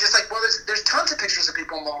 and they're just like, well, there's tons of pictures of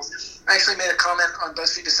people in malls. I actually made a comment on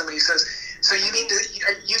BuzzFeed to somebody who says, so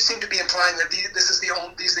you seem to be implying that these are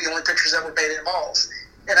the only pictures that were made in malls.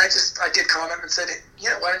 And I did comment and said,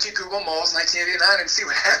 why don't you Google malls 1989 and see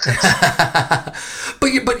what happens?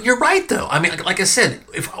 But you're right, though. I mean, like I said,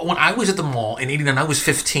 when I was at the mall in 89, I was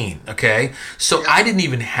 15, okay? So I didn't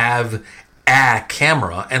even have a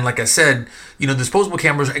camera. And like I said, disposable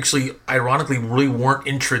cameras actually, ironically, really weren't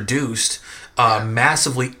introduced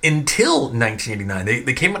massively until 1989.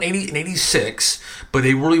 They came out in 86, but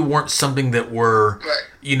they really weren't something that were,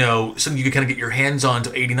 something you could kind of get your hands on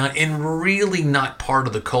until 89, and really not part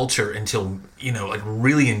of the culture until,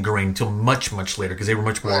 really ingrained until much, much later, because they were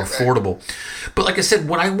much more affordable. But like I said,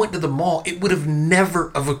 when I went to the mall, it would have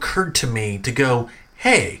never have occurred to me to go,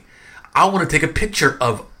 hey, I want to take a picture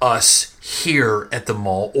of us here at the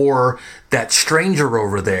mall, or that stranger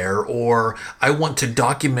over there, or I want to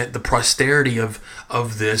document the posterity of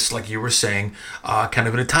this, like you were saying, kind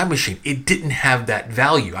of in a time machine. It didn't have that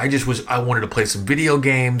value. I wanted to play some video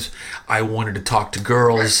games. I wanted to talk to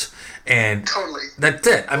girls, and totally. That's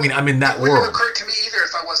it. I mean, I'm in that world. It wouldn't have occurred to me either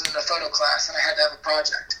if I wasn't in a photo class and I had to have a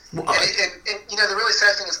project. Well, and the really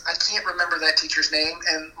sad thing is I can't remember that teacher's name,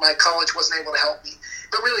 and my college wasn't able to help me.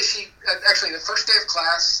 But really, she actually, the first day of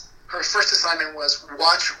class, her first assignment was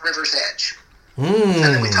watch River's Edge. And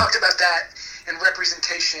then we talked about that and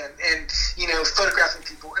representation and, photographing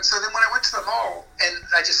people. And so then when I went to the mall and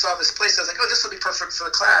I just saw this place, I was like, oh, this will be perfect for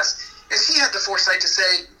the class. And she had the foresight to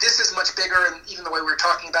say, this is much bigger, and even the way we were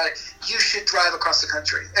talking about it, you should drive across the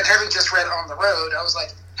country. And having just read On the Road, I was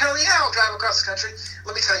like, hell yeah, I'll drive across the country.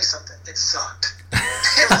 Let me tell you something. It sucked.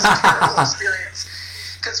 It was a terrible experience.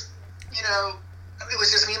 Because, it was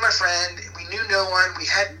just me and my friend. We knew no one. We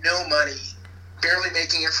had no money, barely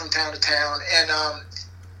making it from town to town. And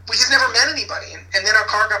we just never met anybody. And then our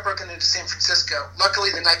car got broken into San Francisco.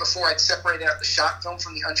 Luckily, the night before, I'd separated out the shot film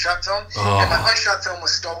from the unshot film. And my unshot film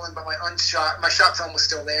was stolen, but my shot film was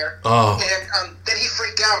still there. And then he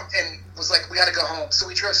freaked out and was like, we got to go home. So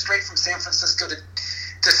we drove straight from San Francisco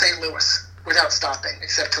to St. Louis without stopping,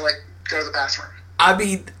 except to, go to the bathroom. I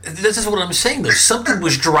mean, this is what I'm saying. Though something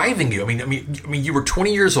was driving you. I mean, you were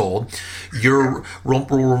 20 years old. You're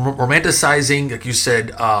romanticizing, like you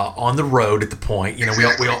said, on the road at the point. You know,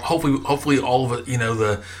 we all hopefully all of it. You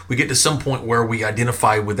know, we get to some point where we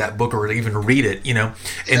identify with that book or even read it. You know,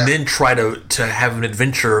 and then try to have an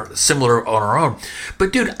adventure similar on our own.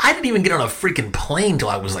 But dude, I didn't even get on a freaking plane till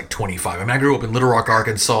I was like 25. I mean, I grew up in Little Rock,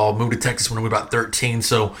 Arkansas. Moved to Texas when I was about 13.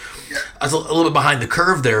 So I was a little bit behind the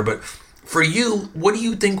curve there, but. For you, what do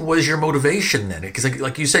you think was your motivation then? Because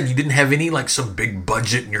like you said, you didn't have any like some big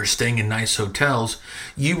budget and you're staying in nice hotels.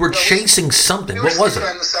 You were chasing something. What was it?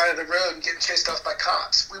 On the side of the road and getting chased off by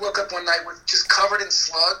cops. We woke up one night with just covered in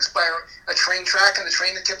slugs by a train track, and the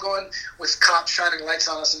train that kept going with cops shining lights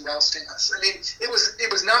on us and rousting us. I mean, it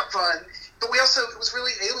was not fun, but it was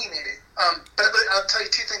really alienating. But I'll tell you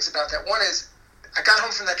two things about that. One is I got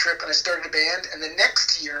home from that trip and I started a band, and the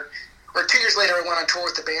next year, or 2 years later, I went on tour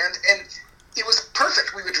with the band, and it was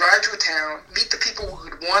perfect. We would drive to a town, meet the people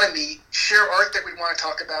we would want to meet, share art that we'd want to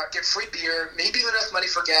talk about, get free beer, maybe enough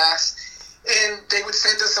money for gas, and they would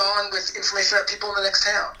send us on with information about people in the next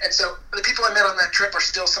town. And so the people I met on that trip are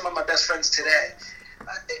still some of my best friends today.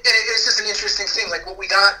 And it's just an interesting thing. Like, what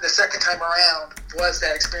we got the second time around was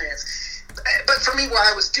that experience. But for me, while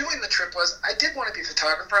I was doing the trip I did want to be a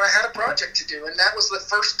photographer, and I had a project to do, and that was the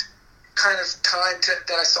first kind of time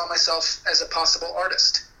that I saw myself as a possible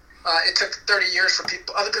artist. It took 30 years for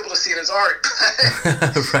other people to see it as art,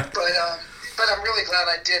 right. But I'm really glad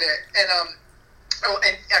I did it. And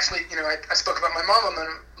actually, you know, I spoke about my mom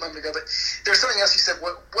a moment ago, but there's something else you said.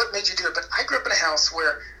 What made you do it? But I grew up in a house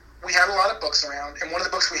where we had a lot of books around, and one of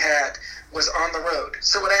the books we had was On the Road.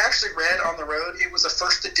 So what I actually read on the road, it was a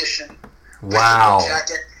first edition. Wow. With a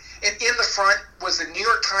jacket, and in the front was the New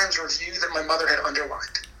York Times review that my mother had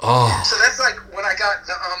underlined. Oh. So that's like when I got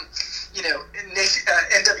the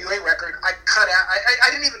NWA record. I cut out. I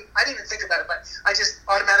didn't even think about it, but I just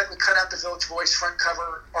automatically cut out the Village Voice front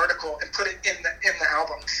cover article and put it in the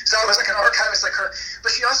album. So I was like an archivist like her.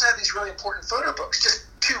 But she also had these really important photo books, just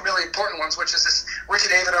two really important ones, which is this Richard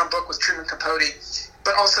Avedon book with Truman Capote,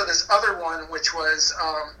 but also this other one which was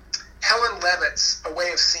Helen Levitt's A Way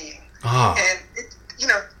of Seeing. Oh. And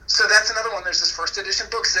so that's another one. There's this first edition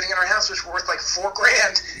book sitting in our house, which were worth like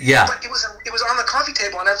 $4,000. Yeah. But it was on the coffee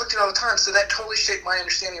table, and I looked at it all the time. So that totally shaped my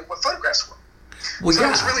understanding of what photographs were. Well, so I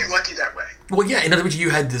was really lucky that way. Well, yeah. In other words, you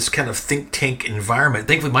had this kind of think tank environment.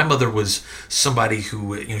 Thankfully, my mother was somebody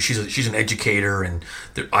who, you know, she's an educator, and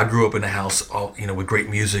I grew up in a house, with great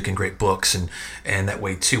music and great books, and that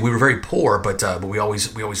way too. We were very poor, but we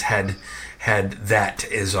always had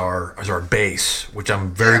that as our base, which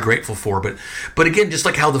I'm very grateful for. But again, just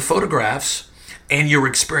like how the photographs and your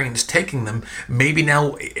experience taking them, maybe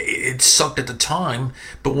now it sucked at the time,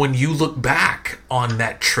 but when you look back on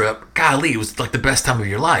that trip, golly, it was like the best time of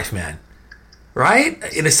your life, man. Right?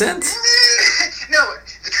 In a sense? No,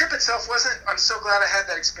 the trip itself wasn't. I'm so glad I had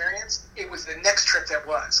that experience. It was the next trip that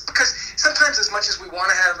was. Because sometimes, as much as we want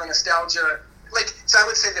to have the nostalgia, so I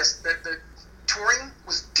would say this, the touring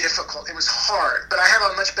was difficult. It was hard, but I have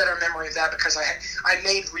a much better memory of that because I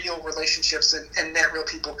made real relationships and met real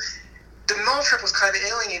people. The mall trip was kind of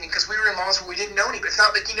alienating because we were in malls where we didn't know anybody. It's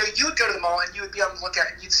not like, you would go to the mall and you would be on the lookout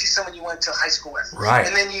and you'd see someone you went to high school with. Right.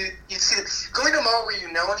 And then you'd see them. Going to a mall where you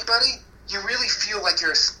know anybody, you really feel like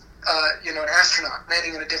you're an astronaut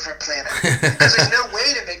landing on a different planet. Because there's no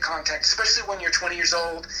way to make contact, especially when you're 20 years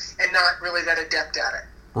old and not really that adept at it.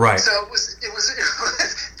 Right. So it was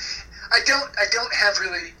I don't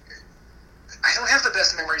have the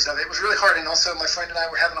best memories of it. It was really hard, and also my friend and I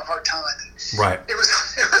were having a hard time. Right. It was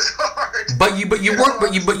hard. But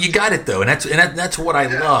you got it though, and that's what I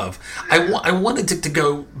love. I wanted to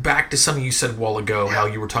go back to something you said a while ago, how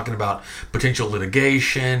you were talking about potential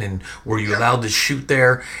litigation and were you allowed to shoot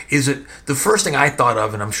there? Is it the first thing I thought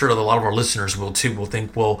of, and I'm sure that a lot of our listeners will too, will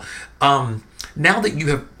think, well, now that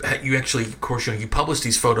you actually, of course, you published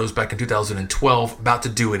these photos back in 2012, about to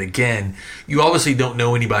do it again, you obviously don't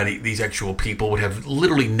know anybody, these actual people, would have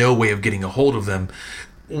literally no way of getting a hold of them.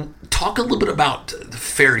 Talk a little bit about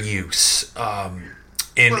fair use. So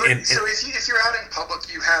if you're out in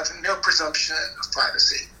public, you have no presumption of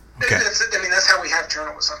privacy. Okay. That's how we have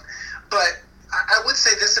journalism. But I would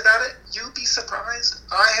say this about it. You'd be surprised.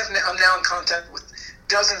 I'm now in contact with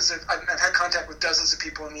I've had contact with dozens of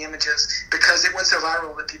people in the images because it went so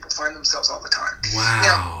viral that people find themselves all the time. Wow.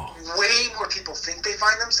 Now, way more people think they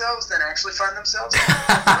find themselves than actually find themselves.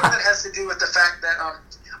 Part of that has to do with the fact that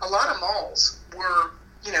a lot of malls were,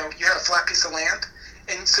 you had a flat piece of land,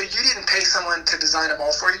 and so you didn't pay someone to design a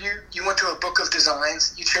mall for you. You went to a book of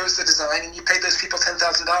designs, you chose the design, and you paid those people $10,000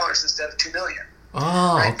 instead of $2 million.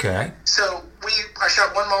 Oh, right? okay. So I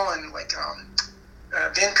shot one mall in like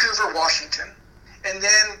Vancouver, Washington, and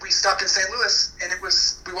then we stopped in St. Louis, and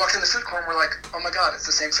we walked in the food court, and we're like, oh my god, it's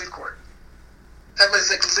the same food court. That was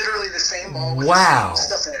like literally the same mall with Wow. the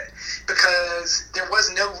same stuff in it, because there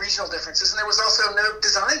was no regional differences, and there was also no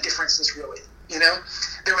design differences really. You know,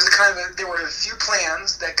 there was there were a few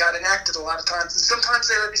plans that got enacted a lot of times, and sometimes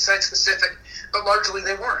they would be site specific, but largely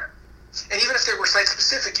they weren't. And even if they were site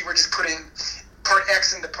specific, you were just putting part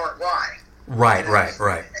X into part Y. Right, you know?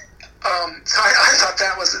 right. So I thought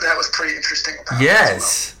that was pretty interesting about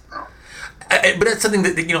Yes. it as well. But that's something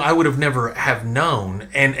that I would have never have known.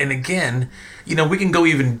 And again, we can go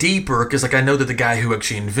even deeper, because like I know that the guy who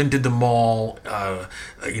actually invented the mall,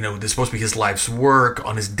 this is supposed to be his life's work.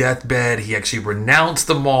 On his deathbed, he actually renounced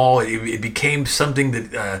the mall. It became something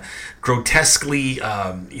that grotesquely,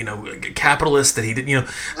 capitalist that he did. Right.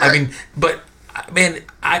 I mean, but. Man,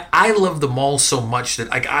 I love the mall so much that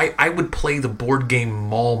I would play the board game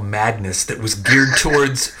Mall Madness that was geared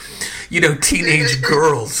towards, teenage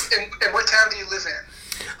girls. And what town do you live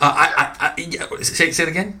in? Say it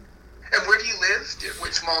again? And where do you live?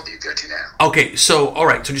 Which mall do you go to now? Okay, so, all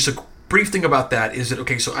right, so just a brief thing about that is that,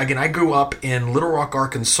 okay, so again, I grew up in Little Rock,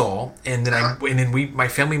 Arkansas, and then my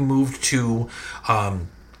family moved to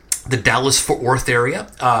the Dallas-Fort Worth area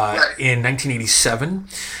in 1987,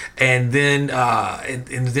 and then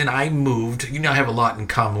I moved. I have a lot in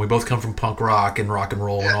common. We both come from punk rock and rock and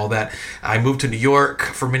roll and all that. I moved to New York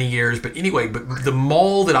for many years, but anyway, the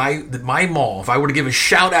mall my mall, if I were to give a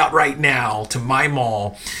shout out right now to my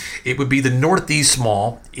mall, it would be the Northeast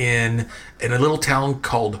Mall in a little town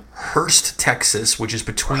called Hurst, Texas, which is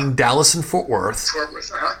between Dallas and Fort Worth. Fort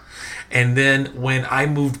Worth, uh-huh. And then when I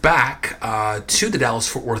moved back to the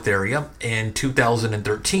Dallas-Fort Worth area in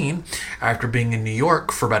 2013, after being in New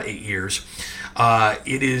York for about 8 years,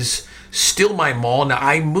 it is still my mall. Now,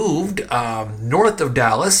 I moved north of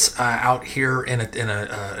Dallas, out here in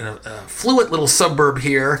a fluent little suburb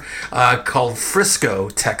here called Frisco,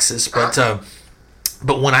 Texas.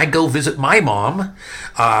 But when I go visit my mom,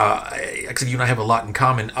 actually you and I have a lot in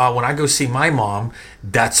common. When I go see my mom,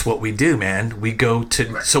 that's what we do, man. We go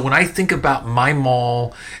to. So when I think about my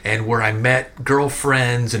mall and where I met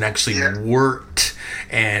girlfriends and actually worked,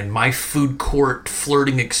 and my food court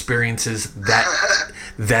flirting experiences,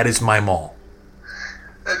 that is my mall.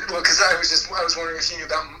 Well, because I was wondering if you knew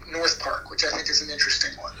about North Park, which I think is an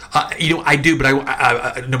interesting one. I do, but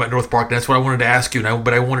I know about North Park. That's what I wanted to ask you.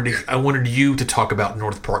 But I wanted you to talk about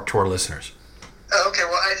North Park to our listeners. Okay,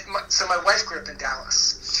 well, so my wife grew up in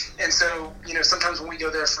Dallas, and so sometimes when we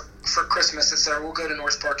go there for Christmas, etc., we'll go to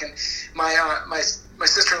North Park, and my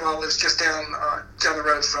sister-in-law lives just down the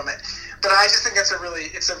road from it. But I just think it's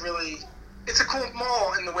a cool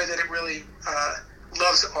mall in the way that it really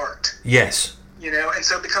loves art. Yes. And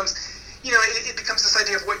so it becomes, it becomes this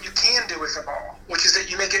idea of what you can do with a mall, which is that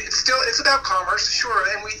you make it. It's about commerce, sure,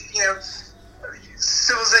 and we,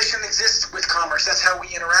 civilization exists with commerce. That's how we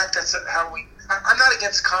interact. That's how we. I'm not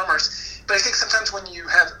against commerce, but I think sometimes when you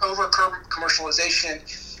have over commercialization,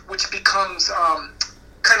 which becomes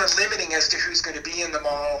kind of limiting as to who's going to be in the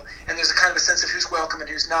mall, and there's a kind of a sense of who's welcome and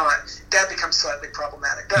who's not, that becomes slightly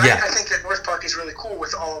problematic. But I think that North Park is really cool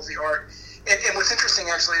with all of the art. And what's interesting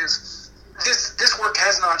actually is this work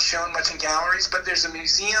has not shown much in galleries, but there's a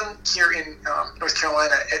museum here in North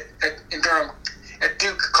Carolina in Durham at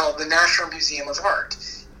Duke called the Nasher Museum of Art.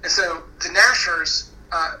 And so the Nashers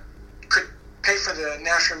could pay for the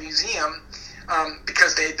Nasher Museum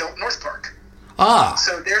because they built North Park.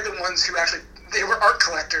 So they're the ones who they were art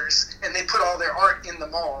collectors, and they put all their art in the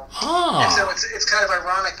mall. And so it's kind of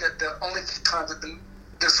ironic that the only time that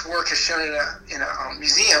this work is shown in a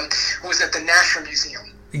museum was at the Nasher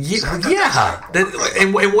Museum.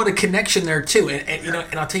 And what a connection there too.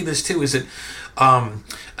 And I'll tell you this too, is that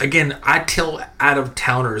again, I tell out of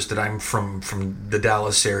towners that I'm from the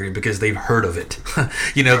Dallas area because they've heard of it.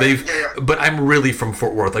 But I'm really from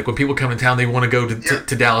Fort Worth. Like when people come in town, they want to go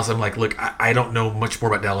to Dallas. I'm like, look, I don't know much more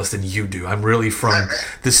about Dallas than you do. I'm really from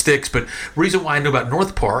the sticks. But the reason why I know about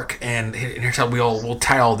North Park, and here's how we'll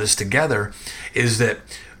tie all this together, is that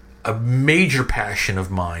a major passion of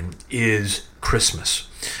mine is Christmas.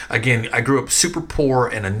 Again, I grew up super poor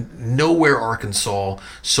in a nowhere Arkansas,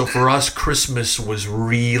 so for us, Christmas was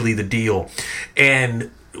really the deal.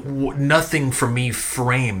 And nothing for me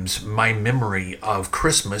frames my memory of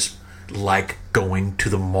Christmas like going to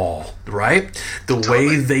the mall, right?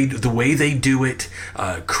 The way they do it,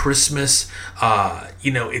 Christmas.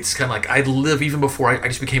 It's kind of like I live even before I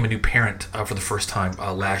just became a new parent for the first time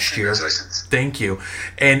last year. Thank you.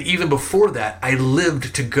 And even before that, I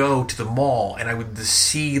lived to go to the mall, and I would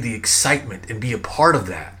see the excitement and be a part of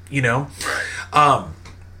that.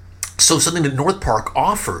 So something that North Park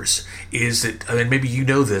offers is that, and maybe you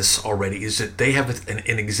know this already, is that they have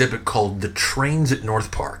an exhibit called The Trains at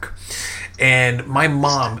North Park. And my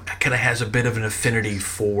mom kind of has a bit of an affinity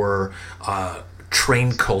for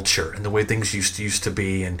train culture and the way things used to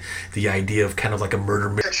be, and the idea of kind of like a murder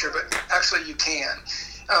picture, but actually you can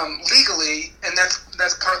legally, and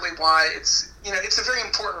that's partly why it's a very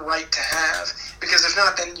important right to have, because if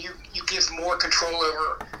not, then you give more control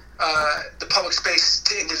over the public space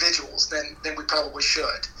to individuals than we probably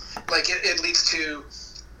should. Like it leads to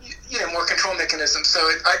more control mechanisms. So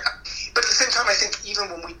but at the same time, I think even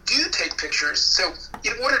when we do take pictures, so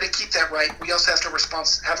in order to keep that right, we also have to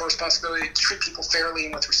have a responsibility to treat people fairly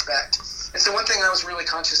and with respect. And so one thing I was really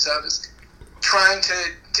conscious of is trying to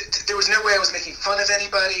there was no way I was making fun of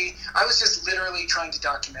anybody. I was just literally trying to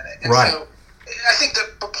document it. And so I think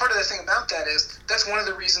but part of the thing about that is that's one of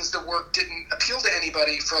the reasons the work didn't appeal to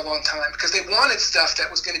anybody for a long time, because they wanted stuff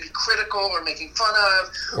that was going to be critical or making fun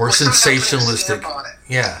of or sensationalistic on it.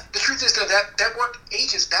 Yeah. The truth is, though, that work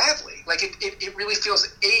ages badly. Like it really feels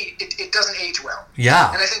it doesn't age well.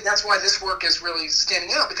 Yeah. And I think that's why this work is really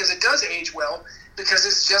standing out, because it does age well, because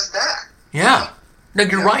it's just that. Yeah. No,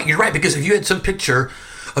 you're right. You're right, because if you had some picture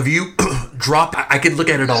of you drop, I could look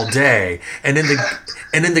at it all day, and then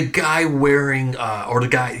the guy wearing or the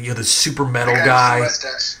guy, the super metal guy.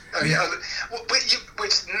 Oh yeah,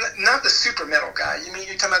 not the super metal guy.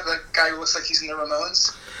 You're talking about the guy who looks like he's in the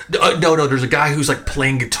Ramones? No. There's a guy who's like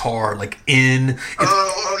playing guitar, like in.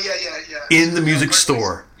 Yeah. In the music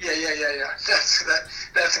store. Yeah.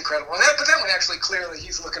 That's incredible. But that one actually, clearly,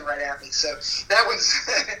 he's looking right at me. So that one's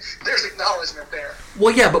there's acknowledgement there.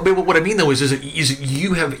 Well, yeah, but what I mean though is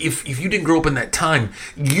you have, if you didn't grow up in that time,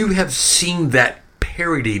 you have seen that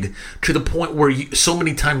parodied to the point where so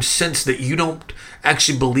many times since that you don't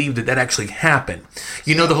actually believe that actually happened.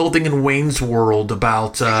 The whole thing in Wayne's World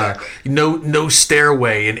about no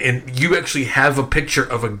stairway, and you actually have a picture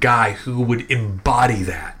of a guy who would embody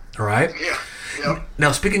that. All right. Yeah. Yep.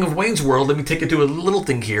 Now, speaking of Wayne's World, let me take it to a little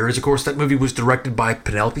thing here. Is, of course, that movie was directed by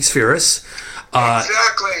Penelope Spheris.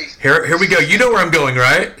 Exactly. Here we go. You know where I'm going,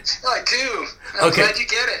 right? I do. I'm glad you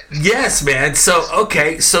get it. Yes, man.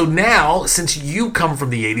 So now, since you come from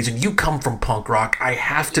the 80s and you come from punk rock, I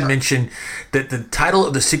have to mention that the title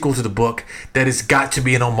of the sequel to the book, that has got to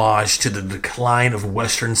be an homage to the decline of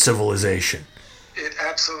Western civilization. It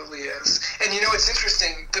absolutely is. And it's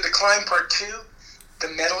interesting, The Decline Part 2, the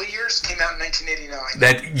metal years, came out in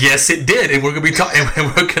 1989. Yes, it did, and we're going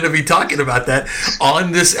to be talking about that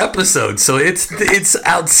on this episode. So it's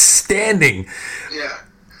outstanding. Yeah.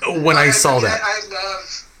 When I saw that, I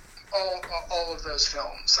love all of those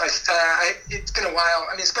films. It's been a while.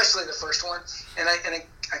 I mean, especially the first one, and I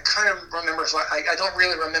kind of remember. I don't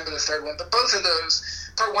really remember the third one, but both of those,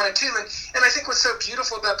 part 1 and 2, and I think what's so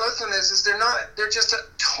beautiful about both of them is they're just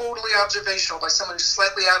totally observational by someone who's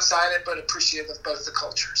slightly outside it but appreciative of both the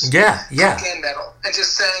cultures. Yeah. Punk and metal, and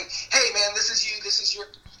just saying, hey man, this is you, this is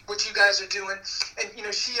what you guys are doing. And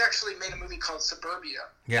she actually made a movie called Suburbia.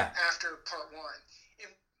 Yeah. After part 1.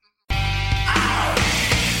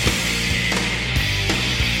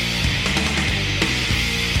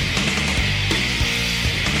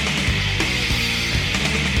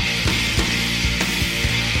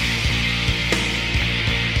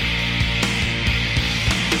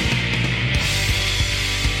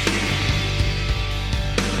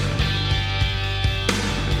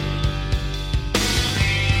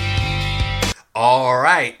 All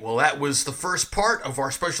right. Well, that was the first part of our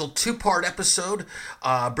special 2-part episode,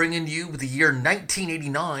 bringing you the year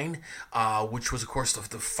 1989, which was, of course,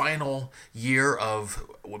 the final year of,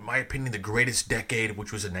 in my opinion, the greatest decade,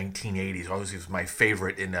 which was the 1980s. Obviously, it was my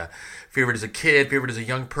favorite, favorite as a kid, favorite as a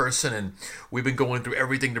young person, and we've been going through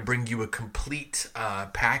everything to bring you a complete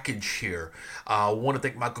package here. I want to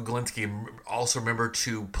thank Michael Galinsky, and also remember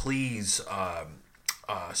to please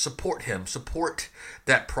support him. Support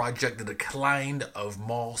that project, The Decline of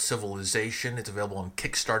Mall Civilization. It's available on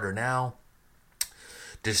Kickstarter now.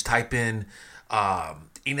 Just type in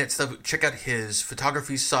that stuff. Check out his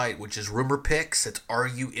photography site, which is Rumor Pics. It's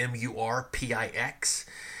RUMURPIX.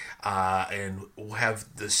 And we'll have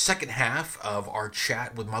the second half of our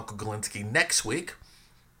chat with Michael Galinsky next week.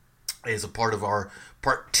 is a part of our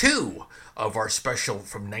part 2 of our special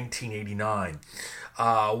from 1989.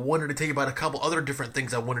 Wanted to tell you about a couple other different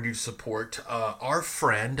things I wanted you to support. Our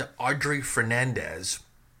friend Audrey Fernandez,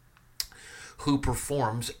 who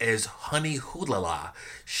performs as Honey Hulala.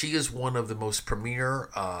 She is one of the most premier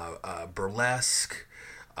burlesque,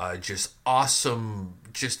 just awesome,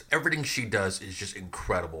 just everything she does is just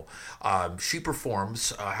incredible. She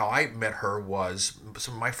performs, how I met her was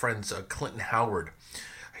some of my friends, Clinton Howard,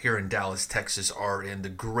 here in Dallas, Texas, are in the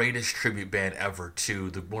greatest tribute band ever to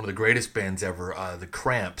one of the greatest bands ever, the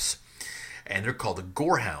Cramps, and they're called the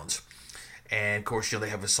Gorehounds. And of course, they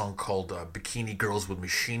have a song called "Bikini Girls with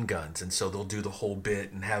Machine Guns," and so they'll do the whole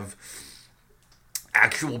bit and have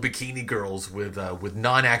actual bikini girls with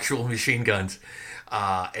non-actual machine guns.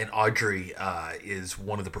 And Audrey is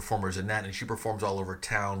one of the performers in that, and she performs all over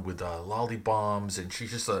town with lolly bombs, and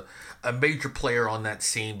she's just a major player on that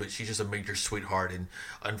scene, but she's just a major sweetheart. And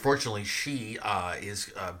unfortunately, she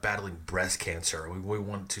is battling breast cancer. We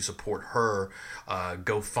want to support her.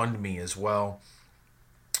 GoFundMe as well.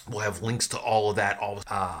 We'll have links to all of that,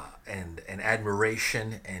 and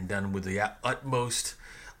admiration, and done with the utmost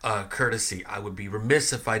courtesy. I would be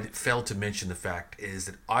remiss if I failed to mention the fact is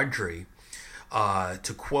that Audrey,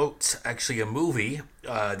 to quote actually a movie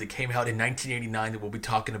that came out in 1989 that we'll be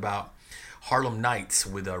talking about, Harlem Nights,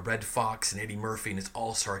 with Red Fox and Eddie Murphy and its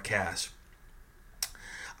all-star cast.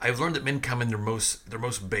 I've learned that men come in their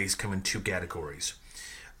most base come in 2 categories.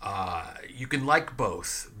 You can like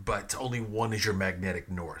both, but only one is your magnetic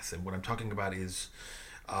north. And what I'm talking about is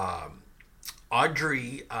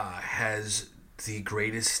Audrey has the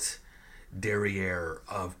greatest derriere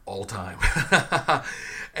of all time.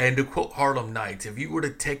 And to quote Harlem Nights, if you were to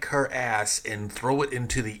take her ass and throw it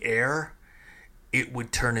into the air, it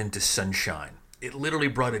would turn into sunshine. It literally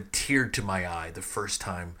brought a tear to my eye the first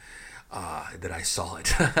time that I saw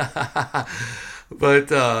it.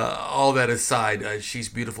 But all that aside, she's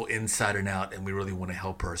beautiful inside and out, and we really want to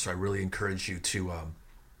help her. So I really encourage you to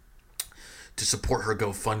support her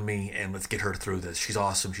GoFundMe, and let's get her through this. She's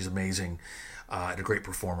awesome. She's amazing, and a great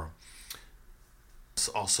performer. It's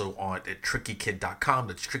also on at trickykid.com.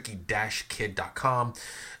 That's tricky-kid.com,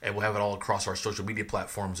 and we'll have it all across our social media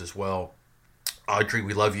platforms as well. Audrey,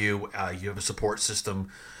 we love you. You have a support system.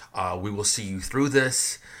 We will see you through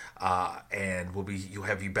this. And you'll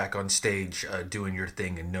have you back on stage doing your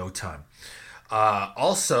thing in no time.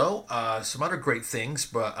 Also, some other great things,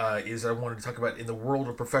 but is I wanted to talk about in the world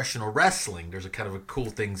of professional wrestling. There's a kind of a cool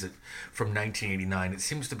things from 1989. It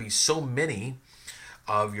seems to be so many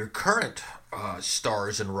of your current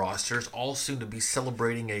stars and rosters all seem to be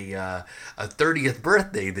celebrating a 30th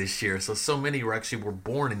birthday this year. So many were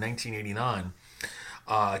born in 1989.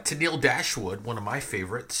 Tennille Dashwood, one of my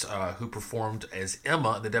favorites, who performed as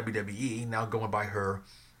Emma in the WWE, now going by her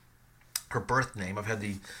birth name. I've had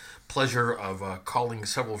the pleasure of calling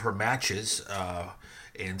several of her matches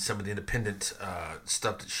and some of the independent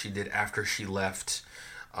stuff that she did after she left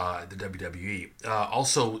the WWE.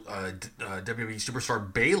 Also, WWE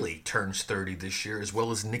superstar Bayley turns 30 this year, as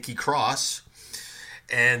well as Nikki Cross.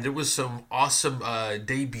 And there was some awesome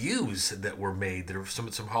debuts that were made. There were some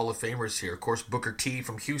Hall of Famers here. Of course, Booker T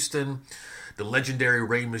from Houston, the legendary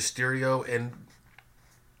Rey Mysterio, and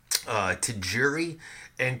Tajiri,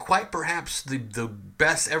 and quite perhaps the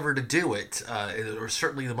best ever to do it, or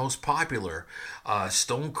certainly the most popular,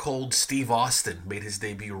 Stone Cold Steve Austin made his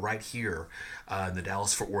debut right here in the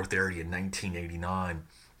Dallas-Fort Worth area in 1989.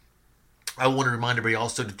 I want to remind everybody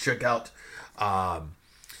also to check out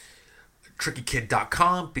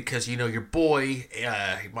TrickyKid.com, because your boy,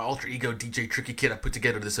 my alter ego DJ Tricky Kid, I put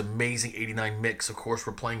together this amazing 89 mix. Of course,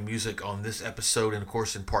 we're playing music on this episode and of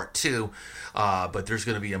course in part 2, but there's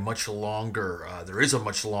going to be a much longer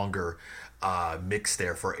mix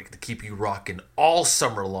there to keep you rocking all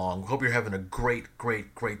summer long. Hope you're having a great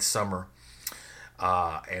summer,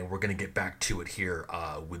 and we're going to get back to it here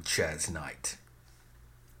with Chaz Knight.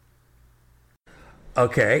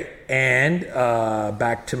 Okay, and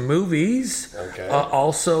back to movies. Okay.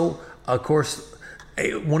 Also, of course,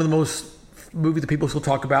 one of the most movies that people still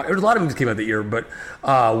talk about, there's a lot of movies that came out that year, but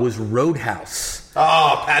was Roadhouse.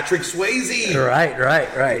 Oh, Patrick Swayze.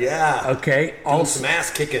 Right. Yeah. Okay. Doing some ass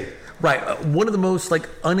kicking. Right. One of the most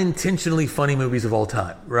unintentionally funny movies of all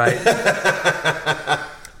time, right?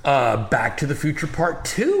 Back to the Future Part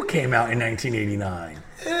 2 came out in 1989.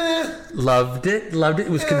 Loved it. It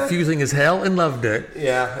was confusing as hell, and loved it.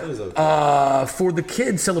 Yeah, it was okay. For the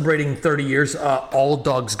kids celebrating 30 years, All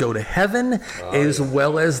Dogs Go to Heaven, as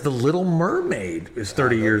well as The Little Mermaid is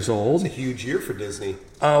 30 years old. It's a huge year for Disney.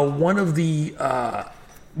 One of the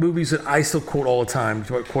movies that I still quote all the time,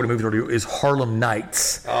 quoting movies or is Harlem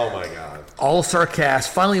Nights. Oh my God. All-star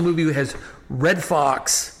cast. Finally, a movie that has Red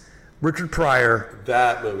Fox, Richard Pryor.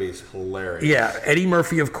 That movie's hilarious. Yeah, Eddie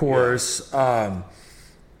Murphy, of course.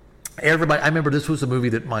 Everybody. I remember this was a movie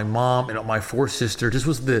that my mom and my four sisters. This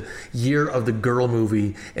was the year of the girl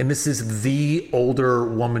movie, and this is the older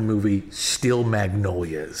woman movie, Steel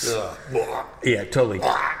Magnolias. Ugh. Yeah, totally.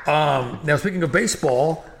 Now, speaking of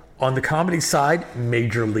baseball, on the comedy side,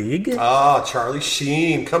 Major League. Oh, Charlie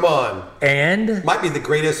Sheen. Come on. And Might be the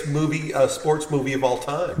greatest movie, sports movie of all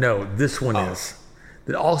time. no, this one is.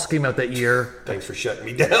 That also came out that year. Thanks for shutting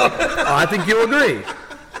me down. I think you'll agree.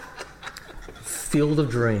 Field of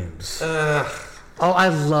Dreams. Oh, I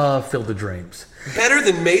love Field of Dreams. Better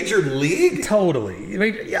than Major League? Totally.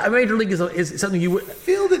 Major League is something you would.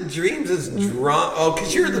 Field of Dreams is drunk. Oh,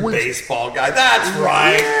 because you're the baseball guy. That's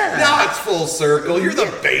right. Yeah. Now it's full circle. You're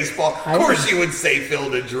the baseball. Of course you would say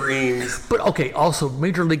Field of Dreams. But okay, also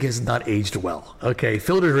Major League has not aged well. Okay,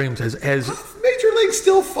 Field of Dreams has Major League's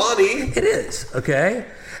still funny. it is okay.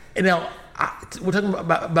 And now we're talking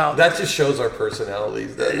about That just shows our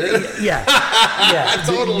personalities, doesn't it? yeah.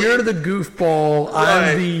 Totally. You're the goofball.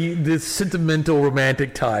 Right. I'm the sentimental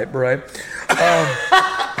romantic type, right?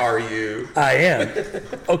 Are you? I am.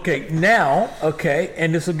 Okay, now,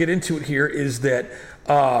 and this will get into it here, is that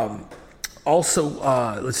also,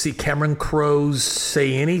 let's see, Cameron Crowe's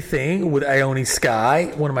Say Anything with Ione Skye,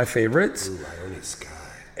 one of my favorites. Ooh, Ione Skye.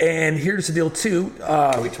 And here's the deal, too.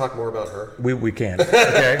 Can we talk more about her? We can,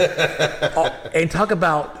 okay? And talk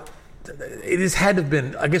about, it has had to have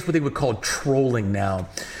been, I guess what they would call trolling now.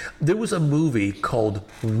 There was a movie called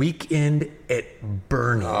Weekend at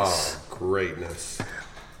Bernie's. Oh, greatness.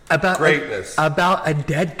 About Greatness. About a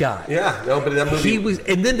dead guy. Yeah, no, but that movie...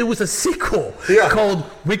 And then there was a sequel Yeah. called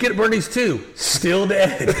Weekend at Bernie's 2, Still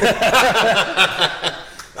Dead.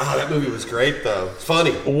 Oh, that movie was great, though. It's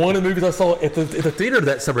funny. One of the movies I saw at the theater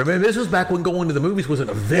that summer. I mean, this was back when going to the movies was an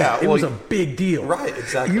event. Yeah, it well, was a big deal. Right,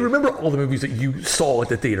 exactly. You remember all the movies that you saw at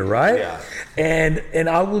the theater, right? Yeah. And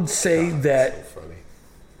I would say that So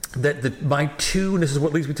funny. my two, and this is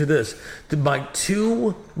what leads me to this, my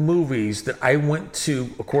two movies that I went to,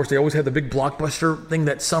 of course, they always had the big blockbuster thing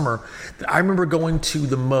that summer, that I remember going to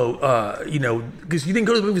the because you didn't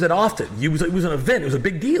go to the movies that often. It was an event. It was a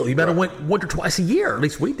big deal. You might have went once or twice a year. At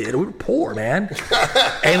least we did. We were poor, man.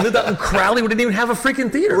 And lived out in Crowley. We didn't even have a freaking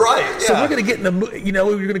theater. Right, So yeah. we're going to get in the, you're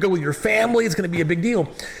going to go with your family. It's going to be a big deal.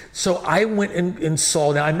 So I went and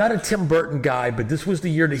saw, now I'm not a Tim Burton guy, but this was the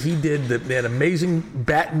year that he did that amazing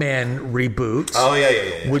Batman reboot. Oh,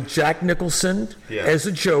 yeah. With Jack Nicholson Yeah. as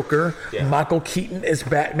the Joker, Yeah. Michael Keaton as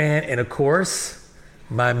Batman, and of course,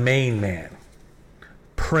 my main man,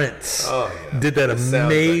 Prince, Oh, yeah. did that The soundtrack.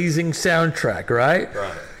 amazing soundtrack, right?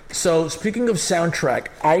 Right. So speaking of soundtrack,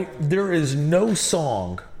 there is no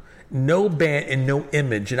song, no band, and no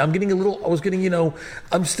image. And I'm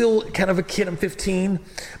still kind of a kid. I'm 15,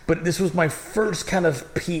 but this was my first kind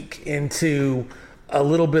of peek into a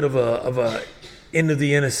little bit of a Into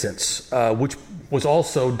the Innocence, which was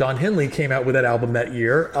also Don Henley came out with that album that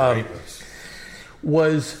year.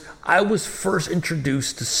 I was first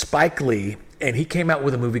introduced to Spike Lee, and he came out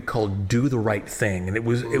with a movie called Do the Right Thing, and it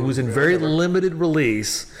was in very limited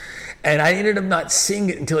release. And I ended up not seeing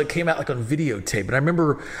it until it came out like on videotape. And I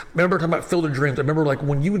remember talking about Field of Dreams. I remember like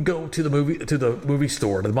when you would go to the movie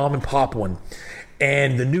store, to the mom and pop one,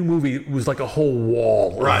 and the new movie was like a whole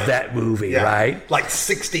wall of that movie, Yeah. right? Like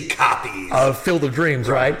 60 copies. Of Field of Dreams,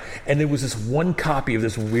 right? And there was this one copy of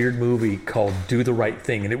this weird movie called Do the Right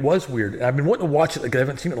Thing. And it was weird. And I've been wanting to watch it, like I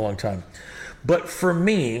haven't seen it in a long time. But for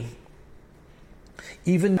me,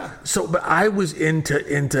 but I was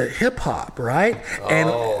into hip hop, right?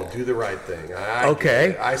 Do the Right Thing.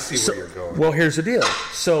 Okay, I see where you're going. Well, here's the deal.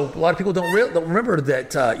 So a lot of people don't remember that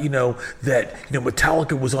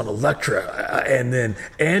Metallica was on Elektra, and then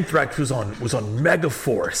Anthrax was on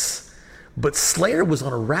Megaforce, but Slayer was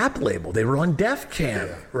on a rap label. They were on Def Jam,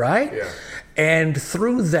 right? Yeah. And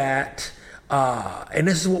through that. And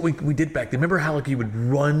this is what we did back then. Remember how like you would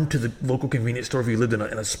run to the local convenience store if you lived in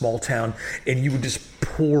a small town, and you would just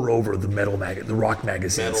pour over the rock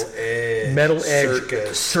magazines, Metal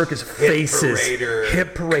Edge, Circus, Faces,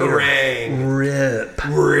 Hit Parader,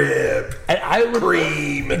 Rip, and I would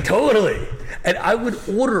Cream. Totally, and I would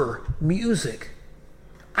order music.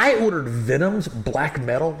 I ordered Venom's Black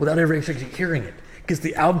Metal without ever actually hearing it because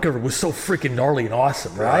the album cover was so freaking gnarly and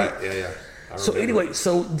awesome, right? Yeah. So anyway,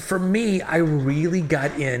 so for me, I really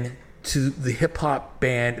got into the hip hop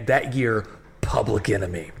band that year, Public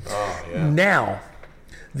Enemy. Oh, yeah. Now,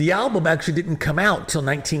 The album actually didn't come out till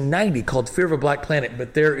 1990, called Fear of a Black Planet,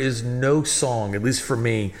 but there is no song, at least for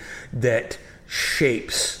me, that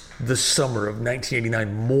shapes the summer of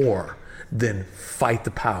 1989 more than Fight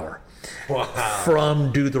the Power. Wow.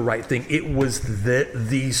 From Do the Right Thing. It was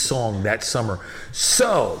the song that summer.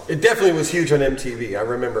 So it definitely was huge on MTV. I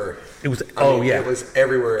remember. It was. It was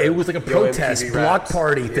everywhere. It was like a protest MTV block raps.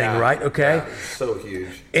 party thing, right? Okay. Yeah, so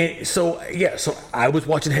huge. And so I was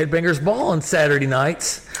watching Headbangers Ball on Saturday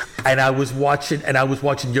nights, and I was watching Yo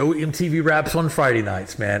MTV Raps on Friday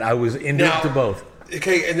nights. Man, I was into it to both.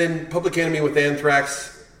 Okay, and then Public Enemy with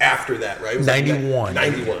Anthrax after that, right? It was 91.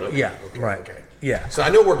 91. Okay. Yeah. Okay. Right. Okay. Yeah. So I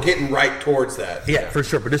know we're getting right towards that. Yeah, for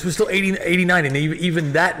sure. But this was still 89, and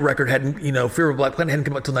even that record hadn't, Fear of a Black Planet hadn't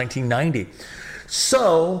come out till 1990.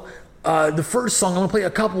 So the first song, I'm going to play a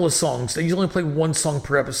couple of songs. I usually only play one song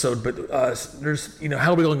per episode, but there's,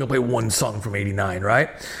 how are we only going to play one song from 89, right?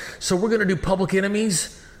 So we're going to do Public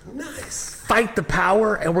Enemies. Nice. Fight the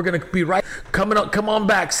Power, and we're going to be right coming up. Come on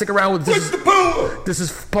back. Stick around with this. Fight the Power. This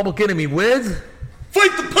is Public Enemy with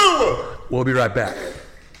Fight the Power. We'll be right back.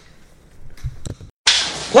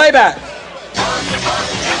 Playback.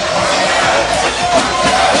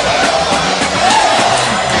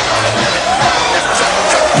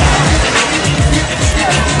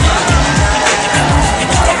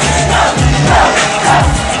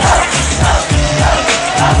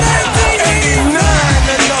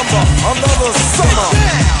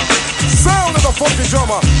 Funky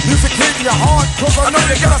drummer, music hitting your heart, cause I know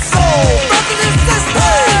you got a soul.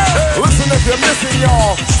 Hey, listen if you're missing,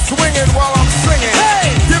 y'all. Swinging while I'm singing. Hey,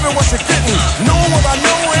 giving what you're getting, know what I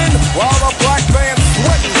know in. While the black band's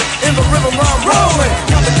sweating, in the rhythm I'm rolling.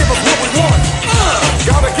 Gotta give us what we want.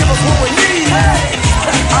 Gotta give us what we need.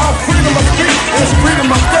 Hey, our freedom of speech is freedom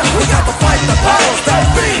of death. We got to fight the powers that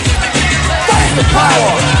be. Fight the power.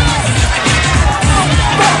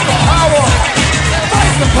 Fight the power.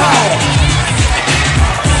 Fight the power.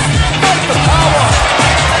 Fight the power!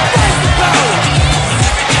 Fight the power!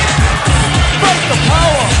 Fight the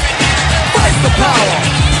power! Fight the power!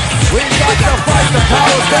 We got to fight the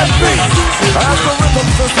powers that be! As the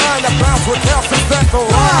rhythm's designed to bounce with calcium that the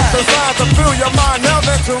rhyme designed to fill your mind. Now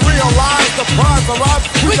that you realize the prize arrives,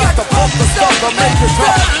 we got to pump the stuff to make it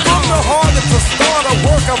tough. From the heart to start a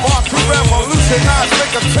work of art to revolutionize,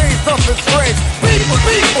 make a change, something strange. People,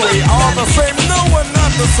 we are the same. No, we're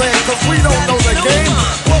not the same, cause we don't know the game.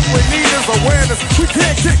 What we need is awareness. We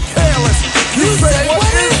can't get careless. You say,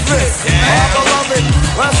 what is this? Our beloved,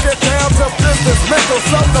 let's get down to business. Mental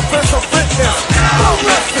self-defense of fitness. Don't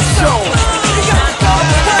let the show. You got to go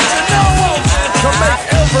to what you know. To make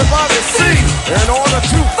everybody see. In order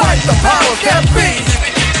to fight the powers that be.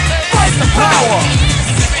 Fight the power.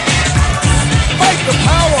 Fight the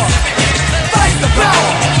power. Fight the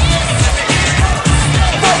power.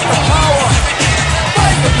 Fight the power.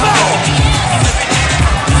 Fight the power.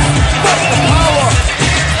 Fight the power.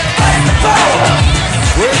 Fight the power.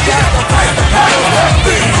 We got to fight the power that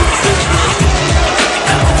be.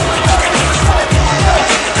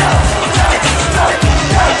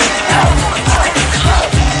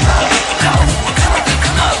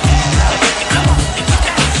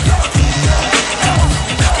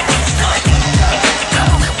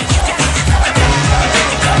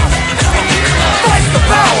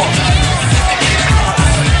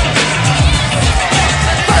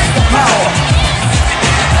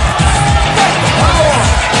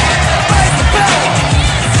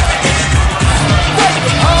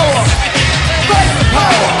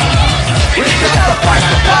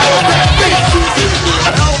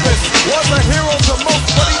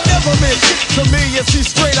 To me, is he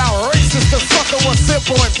straight out racist? The sucker was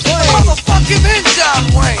simple and plain. Motherfucking in John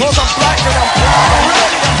Wayne. Cause I'm black and I'm proud. I'm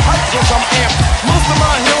ready, I'm hyped cause I'm amped. Most of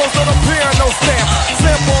my heroes don't appear no stamp.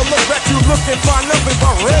 Sample look back, you look and find nothing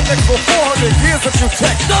but rednecks for 400 years if you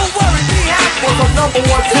check. Don't worry, be happy. Was a number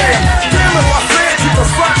one jam. Damn if I said you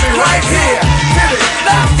could slap me right here. Hit it.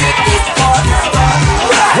 Now get this part.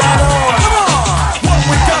 Right on. Come on. What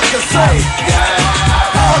we got to say.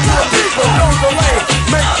 Power to the people, no delay.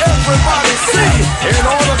 Make everybody see. In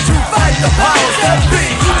order to fight the powers that be.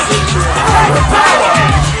 Fight the power.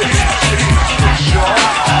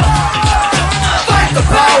 Fight the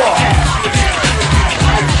power.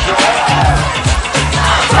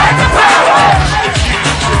 Fight the power.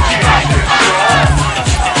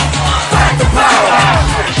 Fight the power.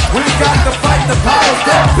 We got the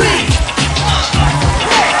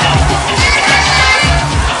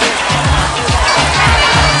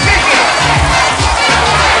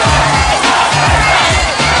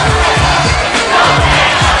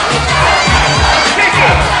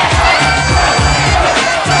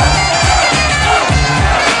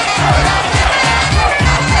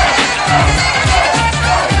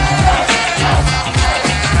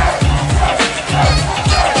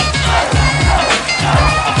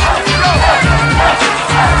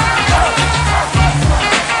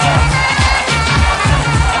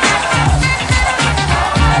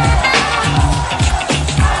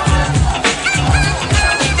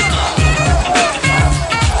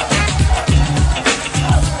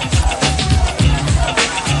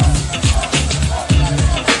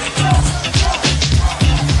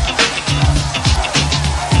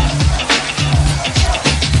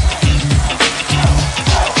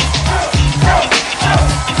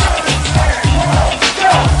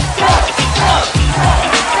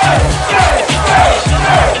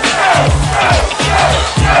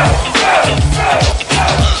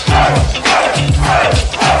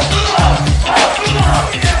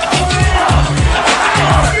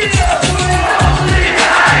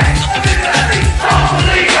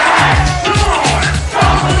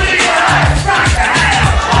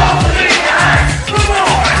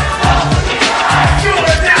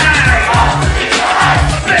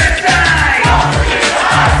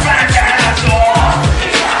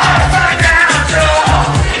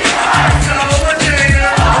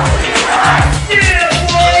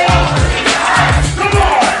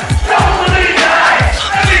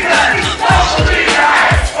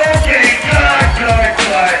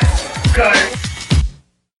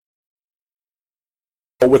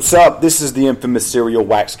What's up? This is the infamous serial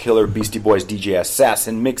wax killer Beastie Boys DJ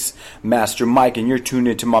Assassin Mix Master Mike, and you're tuned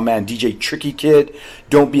into my man DJ Tricky Kid.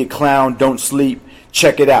 Don't be a clown, don't sleep.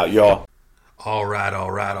 Check it out, y'all. All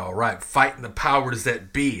right. Fighting the powers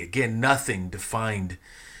that be. Again, nothing defined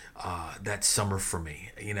that summer for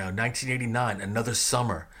me. 1989, another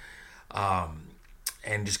summer.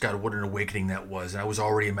 And just God, what an awakening that was. And I was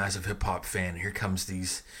already a massive hip-hop fan. Here comes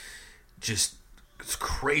these it's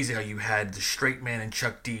crazy how you had the Straight Man and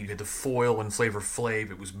Chuck D. You had the Foil and Flavor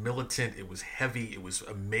Flav. It was militant. It was heavy. It was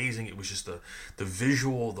amazing. It was just the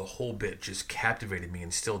visual, the whole bit just captivated me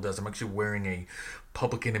and still does. I'm actually wearing a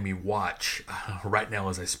Public Enemy watch right now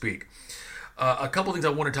as I speak. A couple things I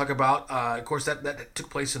want to talk about. Of course, that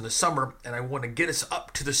took place in the summer, and I want to get us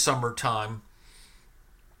up to the summertime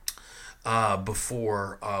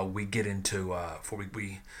before we get into before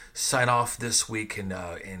we sign off this week, and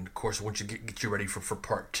of course I want you to get you ready for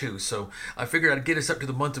part 2. So I figured I'd get us up to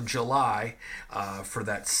the month of July for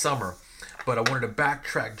that summer, but I wanted to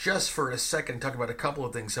backtrack just for a second and talk about a couple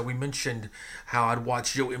of things. So we mentioned how I'd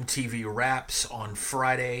watch Yo MTV Raps on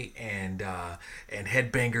Friday and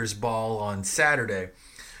Headbangers Ball on Saturday.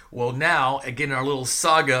 Well, now, again, our little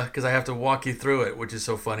saga, because I have to walk you through it, which is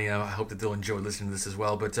so funny. I hope that they'll enjoy listening to this as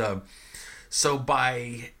well. But so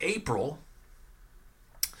by April,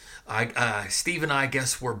 Steve and I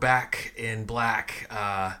guess were back in Black,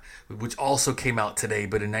 which also came out today,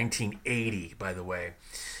 but in 1980, by the way.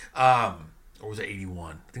 Or was it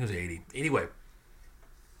 81? I think it was 80. Anyway,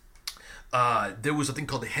 there was a thing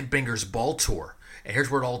called the Headbangers Ball Tour. And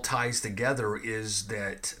here's where it all ties together, is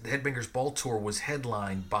that the Headbangers Ball Tour was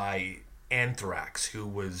headlined by Anthrax, who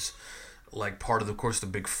was like part of course, the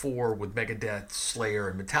Big Four with Megadeth, Slayer,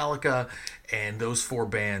 and Metallica. And those four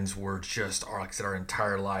bands were just, like I said, our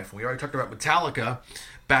entire life. We already talked about Metallica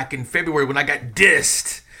back in February when I got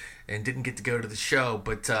dissed and didn't get to go to the show.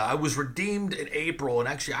 But I was redeemed in April, and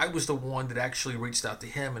actually I was the one that actually reached out to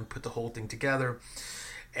him and put the whole thing together.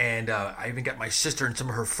 And I even got my sister and some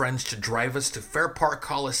of her friends to drive us to Fair Park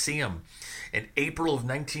Coliseum in April of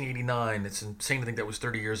 1989. It's insane to think that was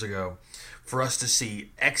 30 years ago. For us to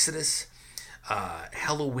see Exodus,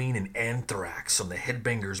 Halloween, and Anthrax on the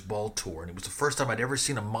Headbangers Ball Tour. And it was the first time I'd ever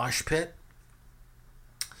seen a mosh pit.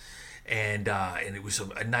 And it was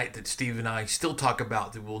a night that Steve and I still talk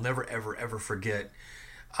about that we'll never, ever, ever forget.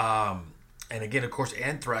 And again, of course,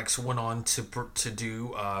 Anthrax went on to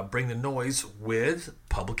do Bring the Noise with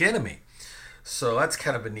Public Enemy. So that's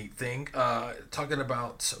kind of a neat thing. Talking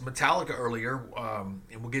about Metallica earlier,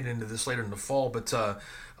 and we'll get into this later in the fall, but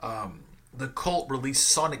the Cult released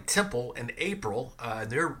Sonic Temple in April.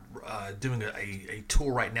 They're doing a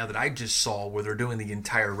tour right now that I just saw where they're doing the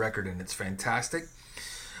entire record, and it's fantastic.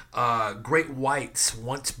 Great White's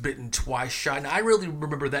Once Bitten, Twice Shy. Now, I really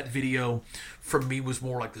remember that video for me was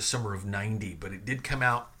more like the summer of 90, but it did come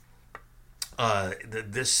out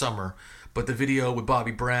this summer. But the video with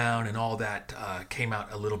Bobby Brown and all that came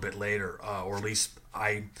out a little bit later, or at least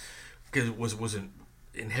because it wasn't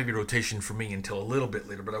in heavy rotation for me until a little bit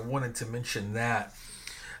later. But I wanted to mention that.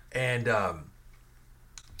 And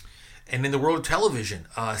in the world of television,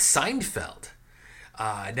 Seinfeld.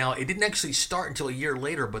 Now, it didn't actually start until a year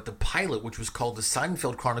later, but the pilot, which was called The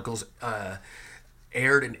Seinfeld Chronicles,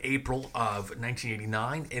 aired in April of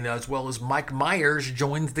 1989, and as well as Mike Myers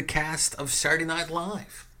joined the cast of Saturday Night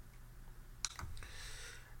Live.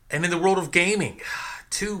 And in the world of gaming,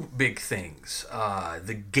 two big things.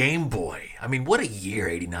 The Game Boy. I mean, what a year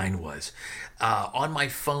 89 was. On my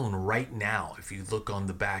phone right now, if you look on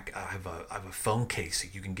the back, I have a phone case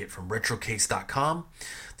that you can get from retrocase.com.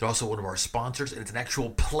 They're also one of our sponsors, and it's an actual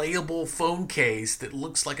playable phone case that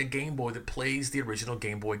looks like a Game Boy that plays the original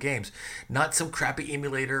Game Boy games. Not some crappy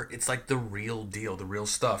emulator. It's like the real deal, the real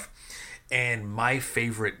stuff. And my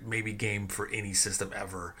favorite maybe game for any system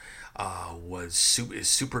ever is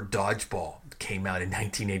Super Dodgeball. It came out in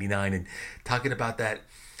 1989, and talking about that,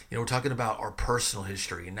 we're talking about our personal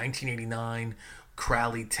history. In 1989,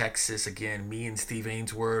 Crowley, Texas, again, me and Steve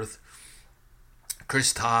Ainsworth,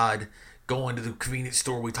 Chris Todd, going to the convenience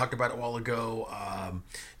store. We talked about it a while ago,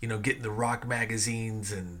 getting the rock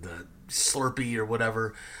magazines and the Slurpee or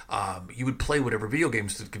whatever. You would play whatever video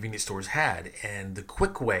games the convenience stores had. And the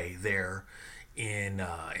Quick Way there in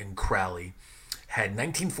Crowley had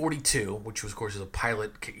 1942, which was, of course, a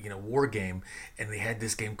pilot, war game. And they had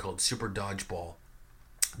this game called Super Dodgeball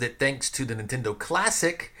that, thanks to the Nintendo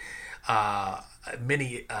Classic,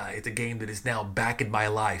 it's a game that is now back in my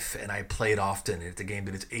life, and I play it often. It's a game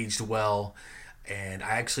that has aged well, and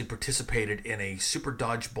I actually participated in a Super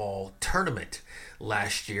Dodgeball tournament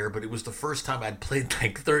last year, but it was the first time I'd played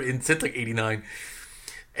since 89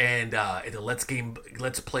 and at the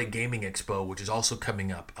Let's Play Gaming Expo, which is also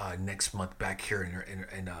coming up next month back here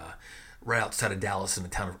in right outside of Dallas in the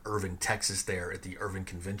town of Irving, Texas, there at the Irving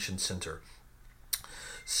Convention Center.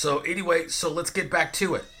 So anyway, so let's get back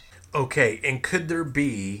to it. Okay, and could there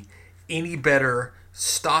be any better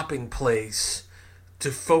stopping place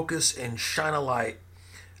to focus and shine a light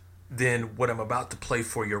than what I'm about to play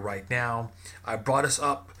for you right now? I brought us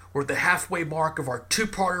up. We're at the halfway mark of our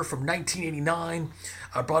two-parter from 1989.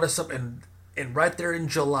 I brought us up and right there in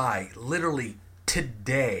July, literally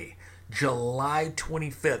today, July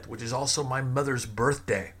 25th, which is also my mother's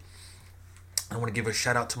birthday. I want to give a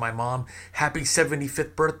shout out to my mom. Happy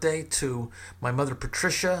 75th birthday to my mother,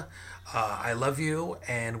 Patricia. I love you,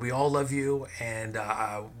 and we all love you, and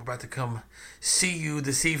we're about to come see you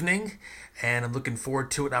this evening, and I'm looking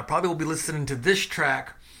forward to it. And I probably will be listening to this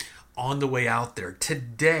track on the way out there.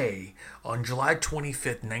 Today, on July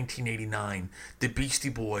 25th, 1989, the Beastie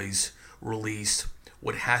Boys released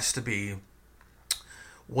what has to be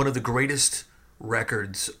one of the greatest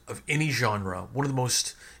records of any genre, one of the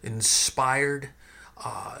most inspired,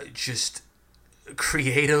 just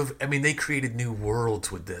creative. I mean, they created new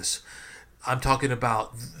worlds with this. I'm talking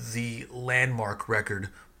about the landmark record,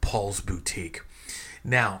 Paul's Boutique.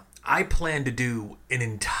 Now, I plan to do an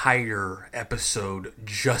entire episode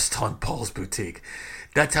just on Paul's Boutique.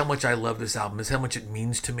 That's how much I love this album. That's how much it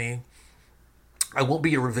means to me. I won't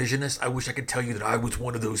be a revisionist. I wish I could tell you that I was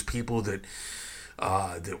one of those people that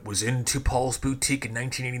was into Paul's Boutique in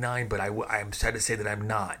 1989, but I'm sad to say that I'm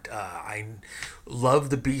not. I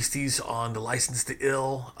loved the Beasties on the License to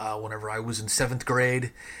Ill whenever I was in 7th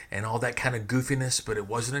grade and all that kind of goofiness, but it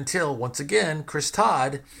wasn't until, once again, Chris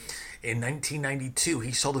Todd, in 1992,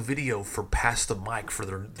 he saw the video for Pass the Mic for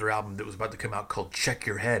their album that was about to come out called Check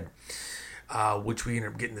Your Head, which we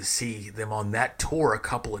ended up getting to see them on that tour a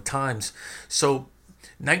couple of times. So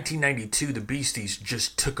 1992, the Beasties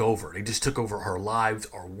just took over. They just took over our lives,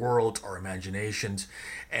 our worlds, our imaginations,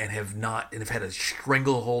 and have had a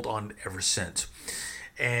stranglehold on ever since.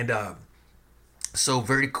 And so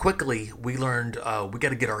very quickly, we learned we got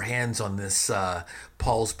to get our hands on this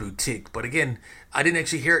Paul's Boutique. But again, I didn't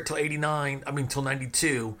actually hear it till till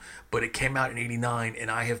 92, but it came out in 89,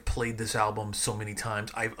 and I have played this album so many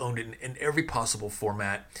times. I've owned it in every possible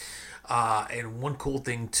format. And one cool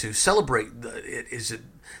thing to celebrate it is that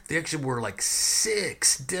there actually were like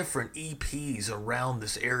 6 different EPs around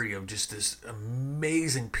this area of just this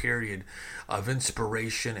amazing period of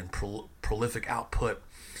inspiration and prolific output.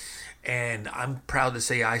 And I'm proud to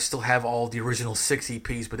say I still have all the original 6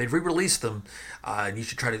 EPs, but they've re-released them, and you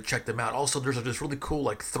should try to check them out. Also, there's this really cool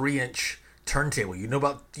like 3-inch turntable. You know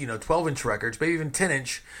about 12-inch records, maybe even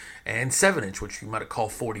 10-inch and 7-inch, which you might call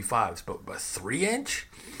 45s, but 3-inch.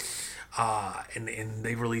 And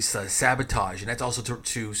they released Sabotage, and that's also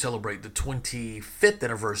to celebrate the 25th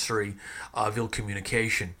anniversary of Ill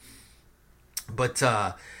Communication. But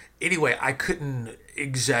anyway, I couldn't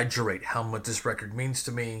exaggerate how much this record means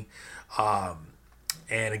to me.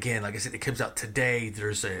 And again, like I said, it comes out today.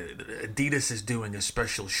 There's Adidas is doing a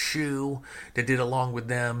special shoe that did along with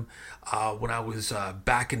them. When I was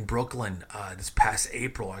back in Brooklyn this past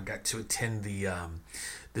April, I got to attend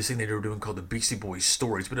this thing they were doing called the Beastie Boys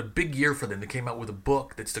Story. It's been a big year for them. They came out with a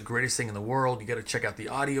book that's the greatest thing in the world. You got to check out the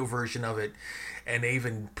audio version of it. And they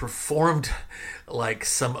even performed like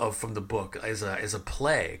some from the book as a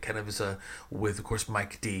play, kind of with of course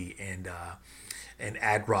Mike D and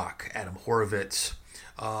Ad Rock, Adam Horovitz.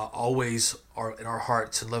 Always are in our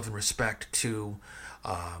hearts and love and respect to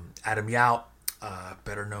Adam Yout,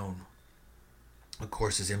 better known, of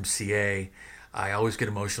course, as MCA. I always get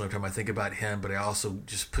emotional every time I think about him, but I also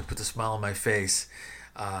just put a smile on my face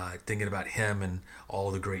thinking about him and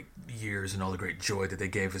all the great years and all the great joy that they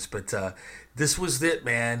gave us. But this was it,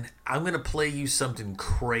 man. I'm going to play you something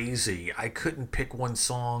crazy. I couldn't pick one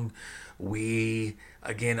song.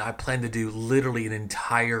 I plan to do literally an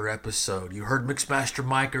entire episode. You heard Mixmaster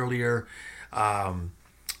Mike earlier on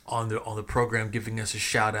the program giving us a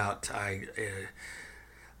shout out. I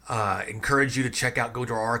encourage you to go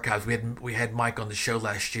to our archives. We had Mike on the show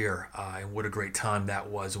last year, and what a great time that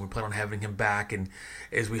was. And we plan on having him back. And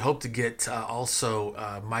as we hope to get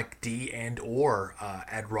also Mike D and or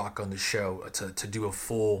Ad Rock on the show to do a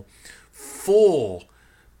full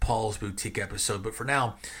Paul's Boutique episode. But for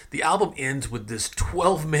now, the album ends with this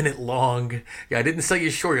 12-minute long. Yeah, I didn't sell you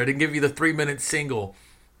short. I didn't give you the 3-minute single.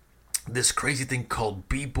 This crazy thing called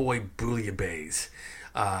B-Boy Bouillabaisse.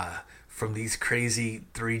 From these crazy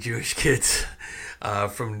 3 Jewish kids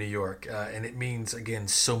from New York. And it means, again,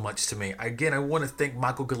 so much to me. Again, I want to thank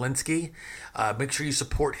Michael Galinsky. Make sure you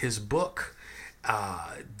support his book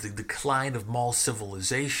the decline of mall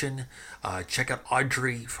civilization. Check out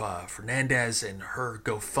Audrey Fernandez and her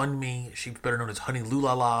GoFundMe. She's better known as Honey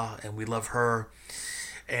Lulala, and we love her.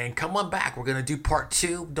 And come on back. We're going to do part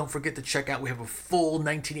 2. Don't forget to check out. We have a full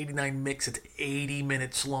 1989 mix. It's 80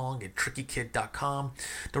 minutes long at trickykid.com.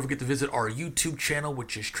 Don't forget to visit our YouTube channel,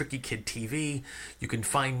 which is Tricky Kid TV. You can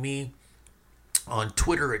find me on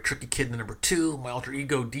Twitter at TrickyKid2. My alter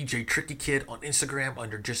ego, DJ Tricky Kid. On Instagram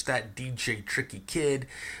under just that, DJ Tricky Kid.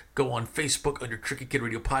 Go on Facebook under Tricky Kid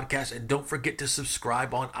Radio Podcast. And don't forget to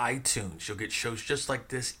subscribe on iTunes. You'll get shows just like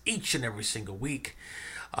this each and every single week.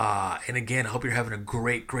 And again, I hope you're having a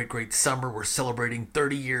great, great, great summer. We're celebrating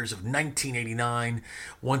 30 years of 1989.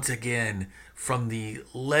 Once again, from the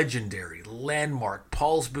legendary landmark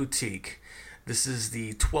Paul's Boutique. This is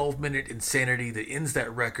the 12-minute insanity that ends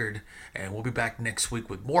that record. And we'll be back next week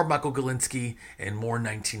with more Michael Galinsky and more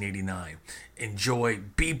 1989. Enjoy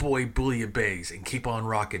B-Boy Bouillabaisse and keep on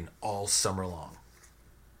rocking all summer long.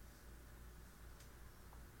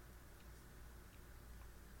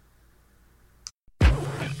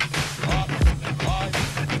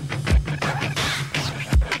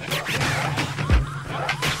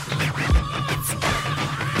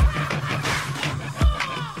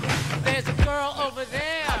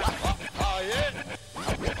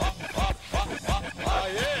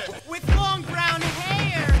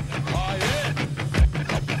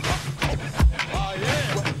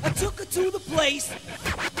 Place.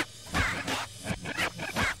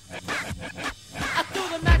 I threw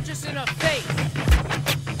the mattress in her face.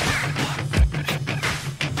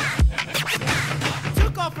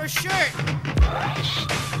 Took off her shirt.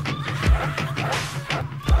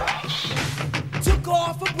 Took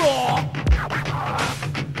off a bra.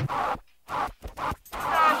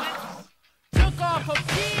 Took off her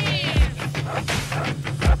pants.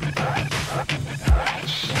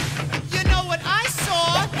 You know what I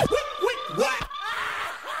saw? What?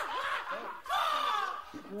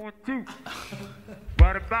 1, 2.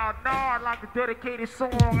 Right about now, I'd like to dedicate a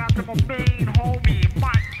song out to my main homie,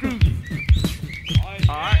 Mike D.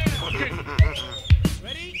 Alright, okay.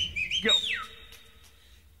 Ready? Yo.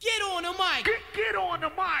 Get on the mic. Get on the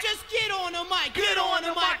mic. Just get on the mic. Get on the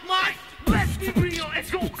mic, Mike. Let's be real and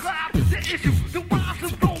don't cloud the issue. The rise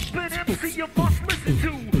of open MC you must listen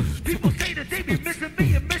to. People say that they be missing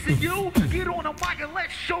me and missing you. Get on the mic and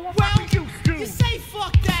let's show them what we used to. You say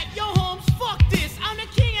fuck that, yo Holmes, fuck this. I'm the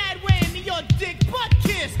king at Wendy, your dick butt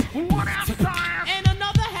kiss. One half science and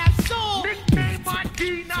another half soul. Nickname my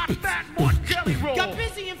D, not fat, more jelly roll. Got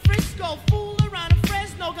busy in Frisco, fool around in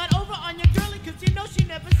Fresno. Got over on your girlie cause you know she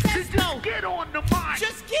never says just no. Get on the mic.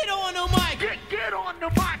 Just get on the mic. Get on the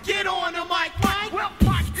mic. Get on the mic, Mike. Well,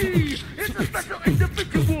 Mike D is a special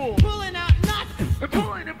individual. Pulling out knots and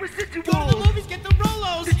pulling in residuals. Go to the movies, get the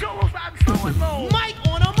Rolos. The Jolos out slow and low. Mike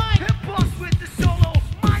on a mic. And plus with the solo.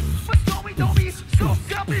 Mike, but don't be so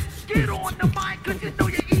selfish. Get on the mic cause you know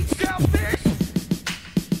you eat selfish.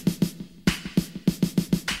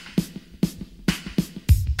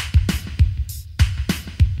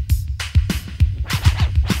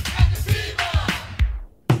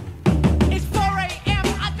 It's 4 a.m.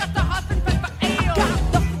 I got the hot and pepper ale.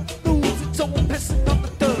 Got the booze, so I'm pissing on the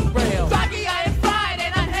third rail. Foggy, I am fried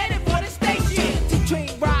and I'm headed for the station. The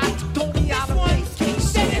train ride to Tony out of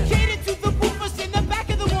vacation. Dedicated to the woofers in the back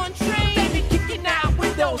of the one train. They be kicking out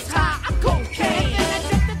windows high, I'm cocaine. And then I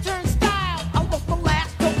check the turnstile. I look the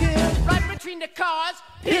last token. Right between the cars,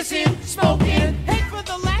 pissing, smoking. Head for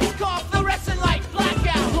the last car, fluorescent light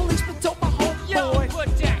blackout. Policeman told my homeboy, yo,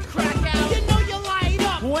 put that crack out. You know you light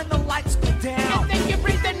up when the lights go down. And then you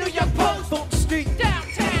breathe the New York Post on the street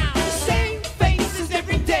downtown. The same faces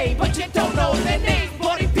every day, but you don't know their name.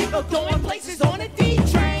 Party people going places on a D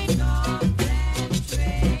train.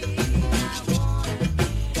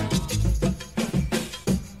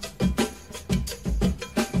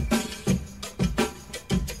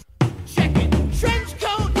 Check it, trench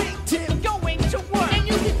coat, wingtip, going to work. And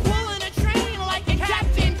you be pulling a train like a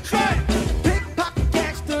Captain Kirk. Pickpocket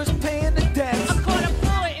gangsters paying the debts. I caught a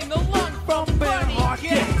bullet in the lung from Bernie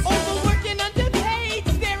Getz. Overworking, underpaid,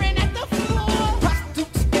 staring at the floor.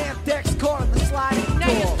 Prostitutes, spandex, caught in the sliding door.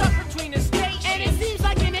 Now you're stuck between the stations, and it seems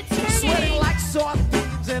like an eternity. Sweating like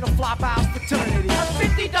sardines in a flop house fraternity. A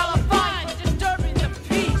 $50 fine for disturbing the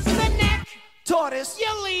peace. The neck, tortoise,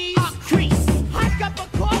 you leave, a crease. Hot cup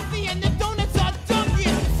of coffee and the donuts are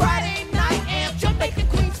dunking. Friday night amp, Jamaica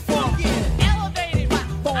Queens funkin'. Elevated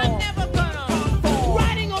platform, I'm never gonna conform.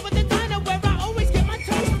 Riding over the diner where I always get my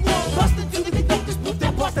toast warm. Bustin' through the conductor's booth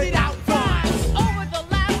that busted out rhymes. Over the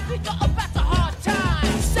loudspeaker about the hard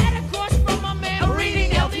times. Sat across from my man,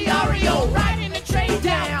 reading El Diario. Riding the train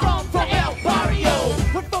down from El Barrio.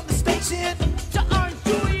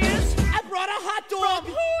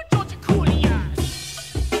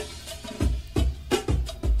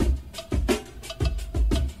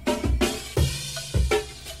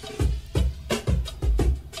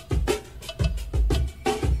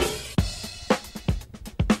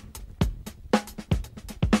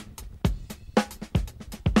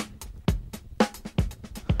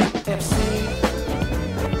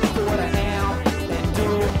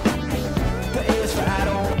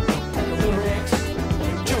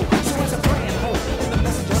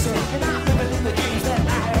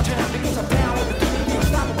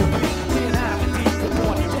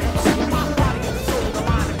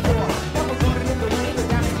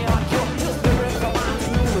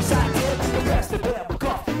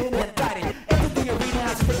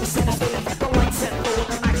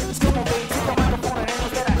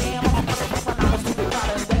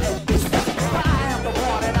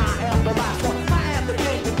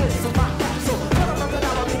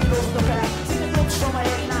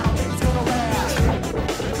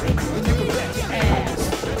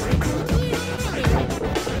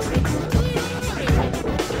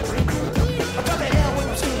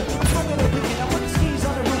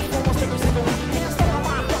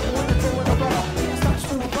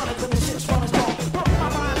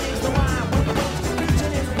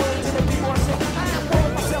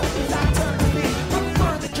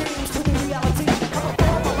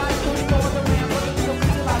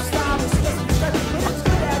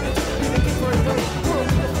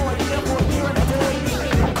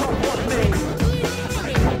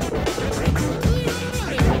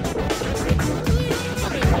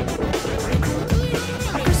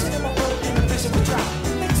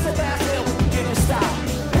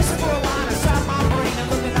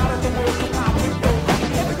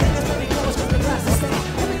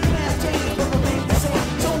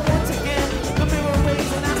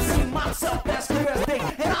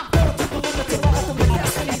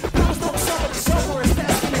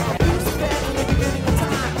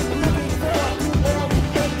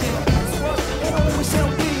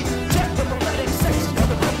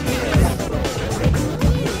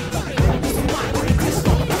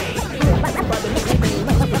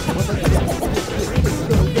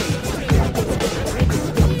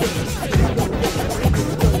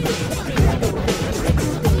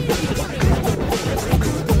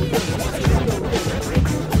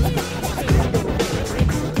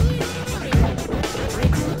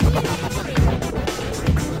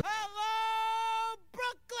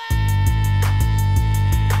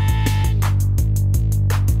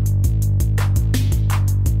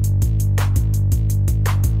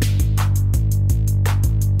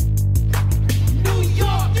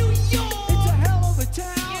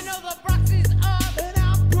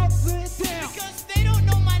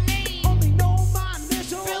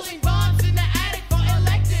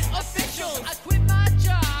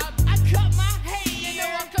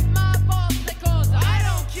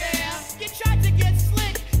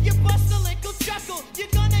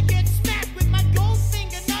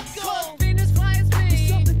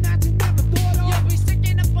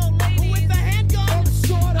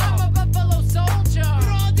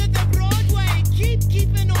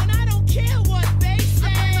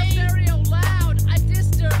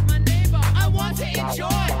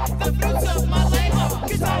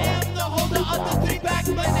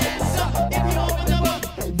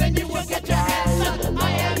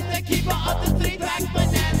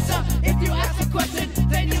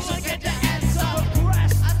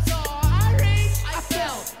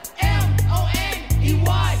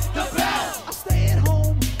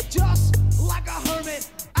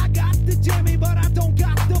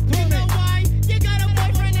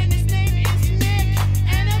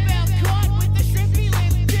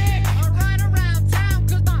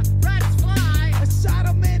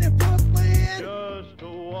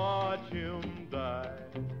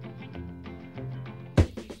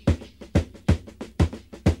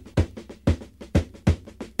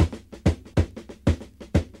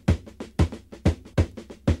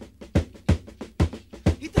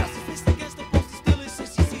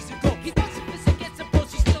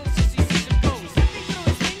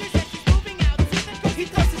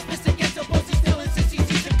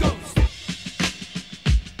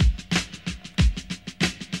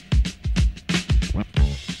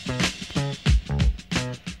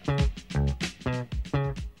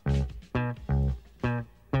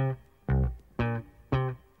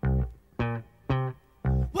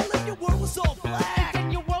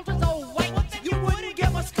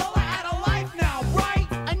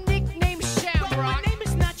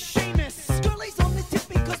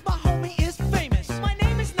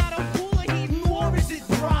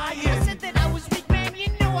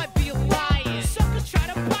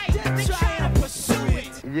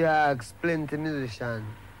 Ask plenty musicians.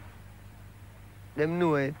 Them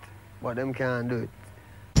know it, but them can't do it.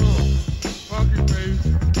 Fuck it, baby.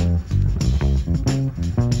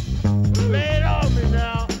 Lay it on me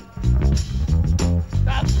now.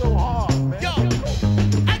 That's so hard, man. Yo,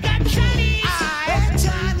 I got Chinese. I got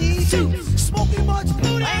Chinese. Smoking much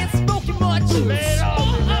booty. I ain't smoking much. Lay it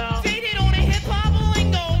on me now. Updated on a hip hop.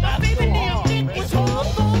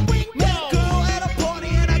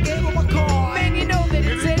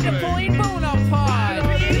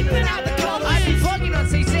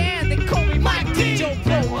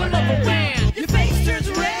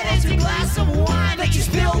 that you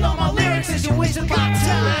spilled on my lyrics as you wasted my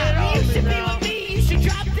time. You should be with me, you should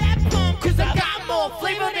drop that pump, cause I got more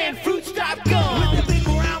flavor than fruit stop gum. With the big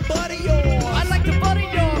round butt of yours, I like to butter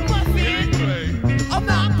your muffin. I'm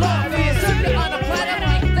not bluffing, serve it on a platter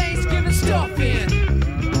like Thanksgiving stuffing.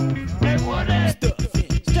 Hey, what is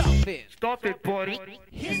stuffing? Stop it, buddy.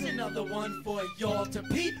 Here's another one for y'all to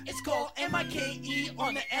peep. It's called M-I-K-E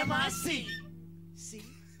on the M-I-C. See?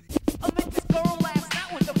 I met this girl last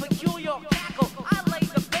night with a peculiar cackle. I laid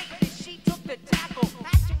the bait and she took the tackle.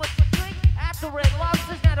 Had too much to drink after Red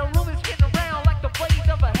Lobsters. Now the room is getting around like the blaze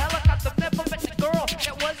of a helicopter. Never met the girl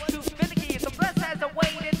that was too finicky. The breast has a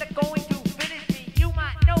way that they're going to finish me. You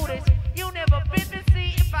might notice you never been to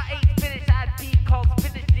see. If I ate spinach, I'd be called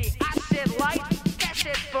spinachy. I shed light, that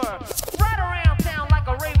shed fur. Right around town like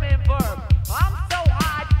a Raven bird. I'm so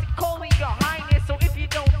high to call me your highness. So if you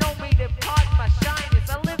don't know me, then pardon my shyness.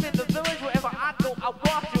 I live in the village wherever I go, I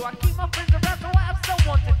walk to. I keep my friends around so I have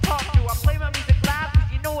someone to talk to. I play my music loud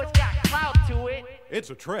cause you know it's got clout to it. It's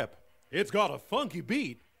a trip. It's got a funky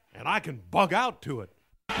beat, and I can bug out to it.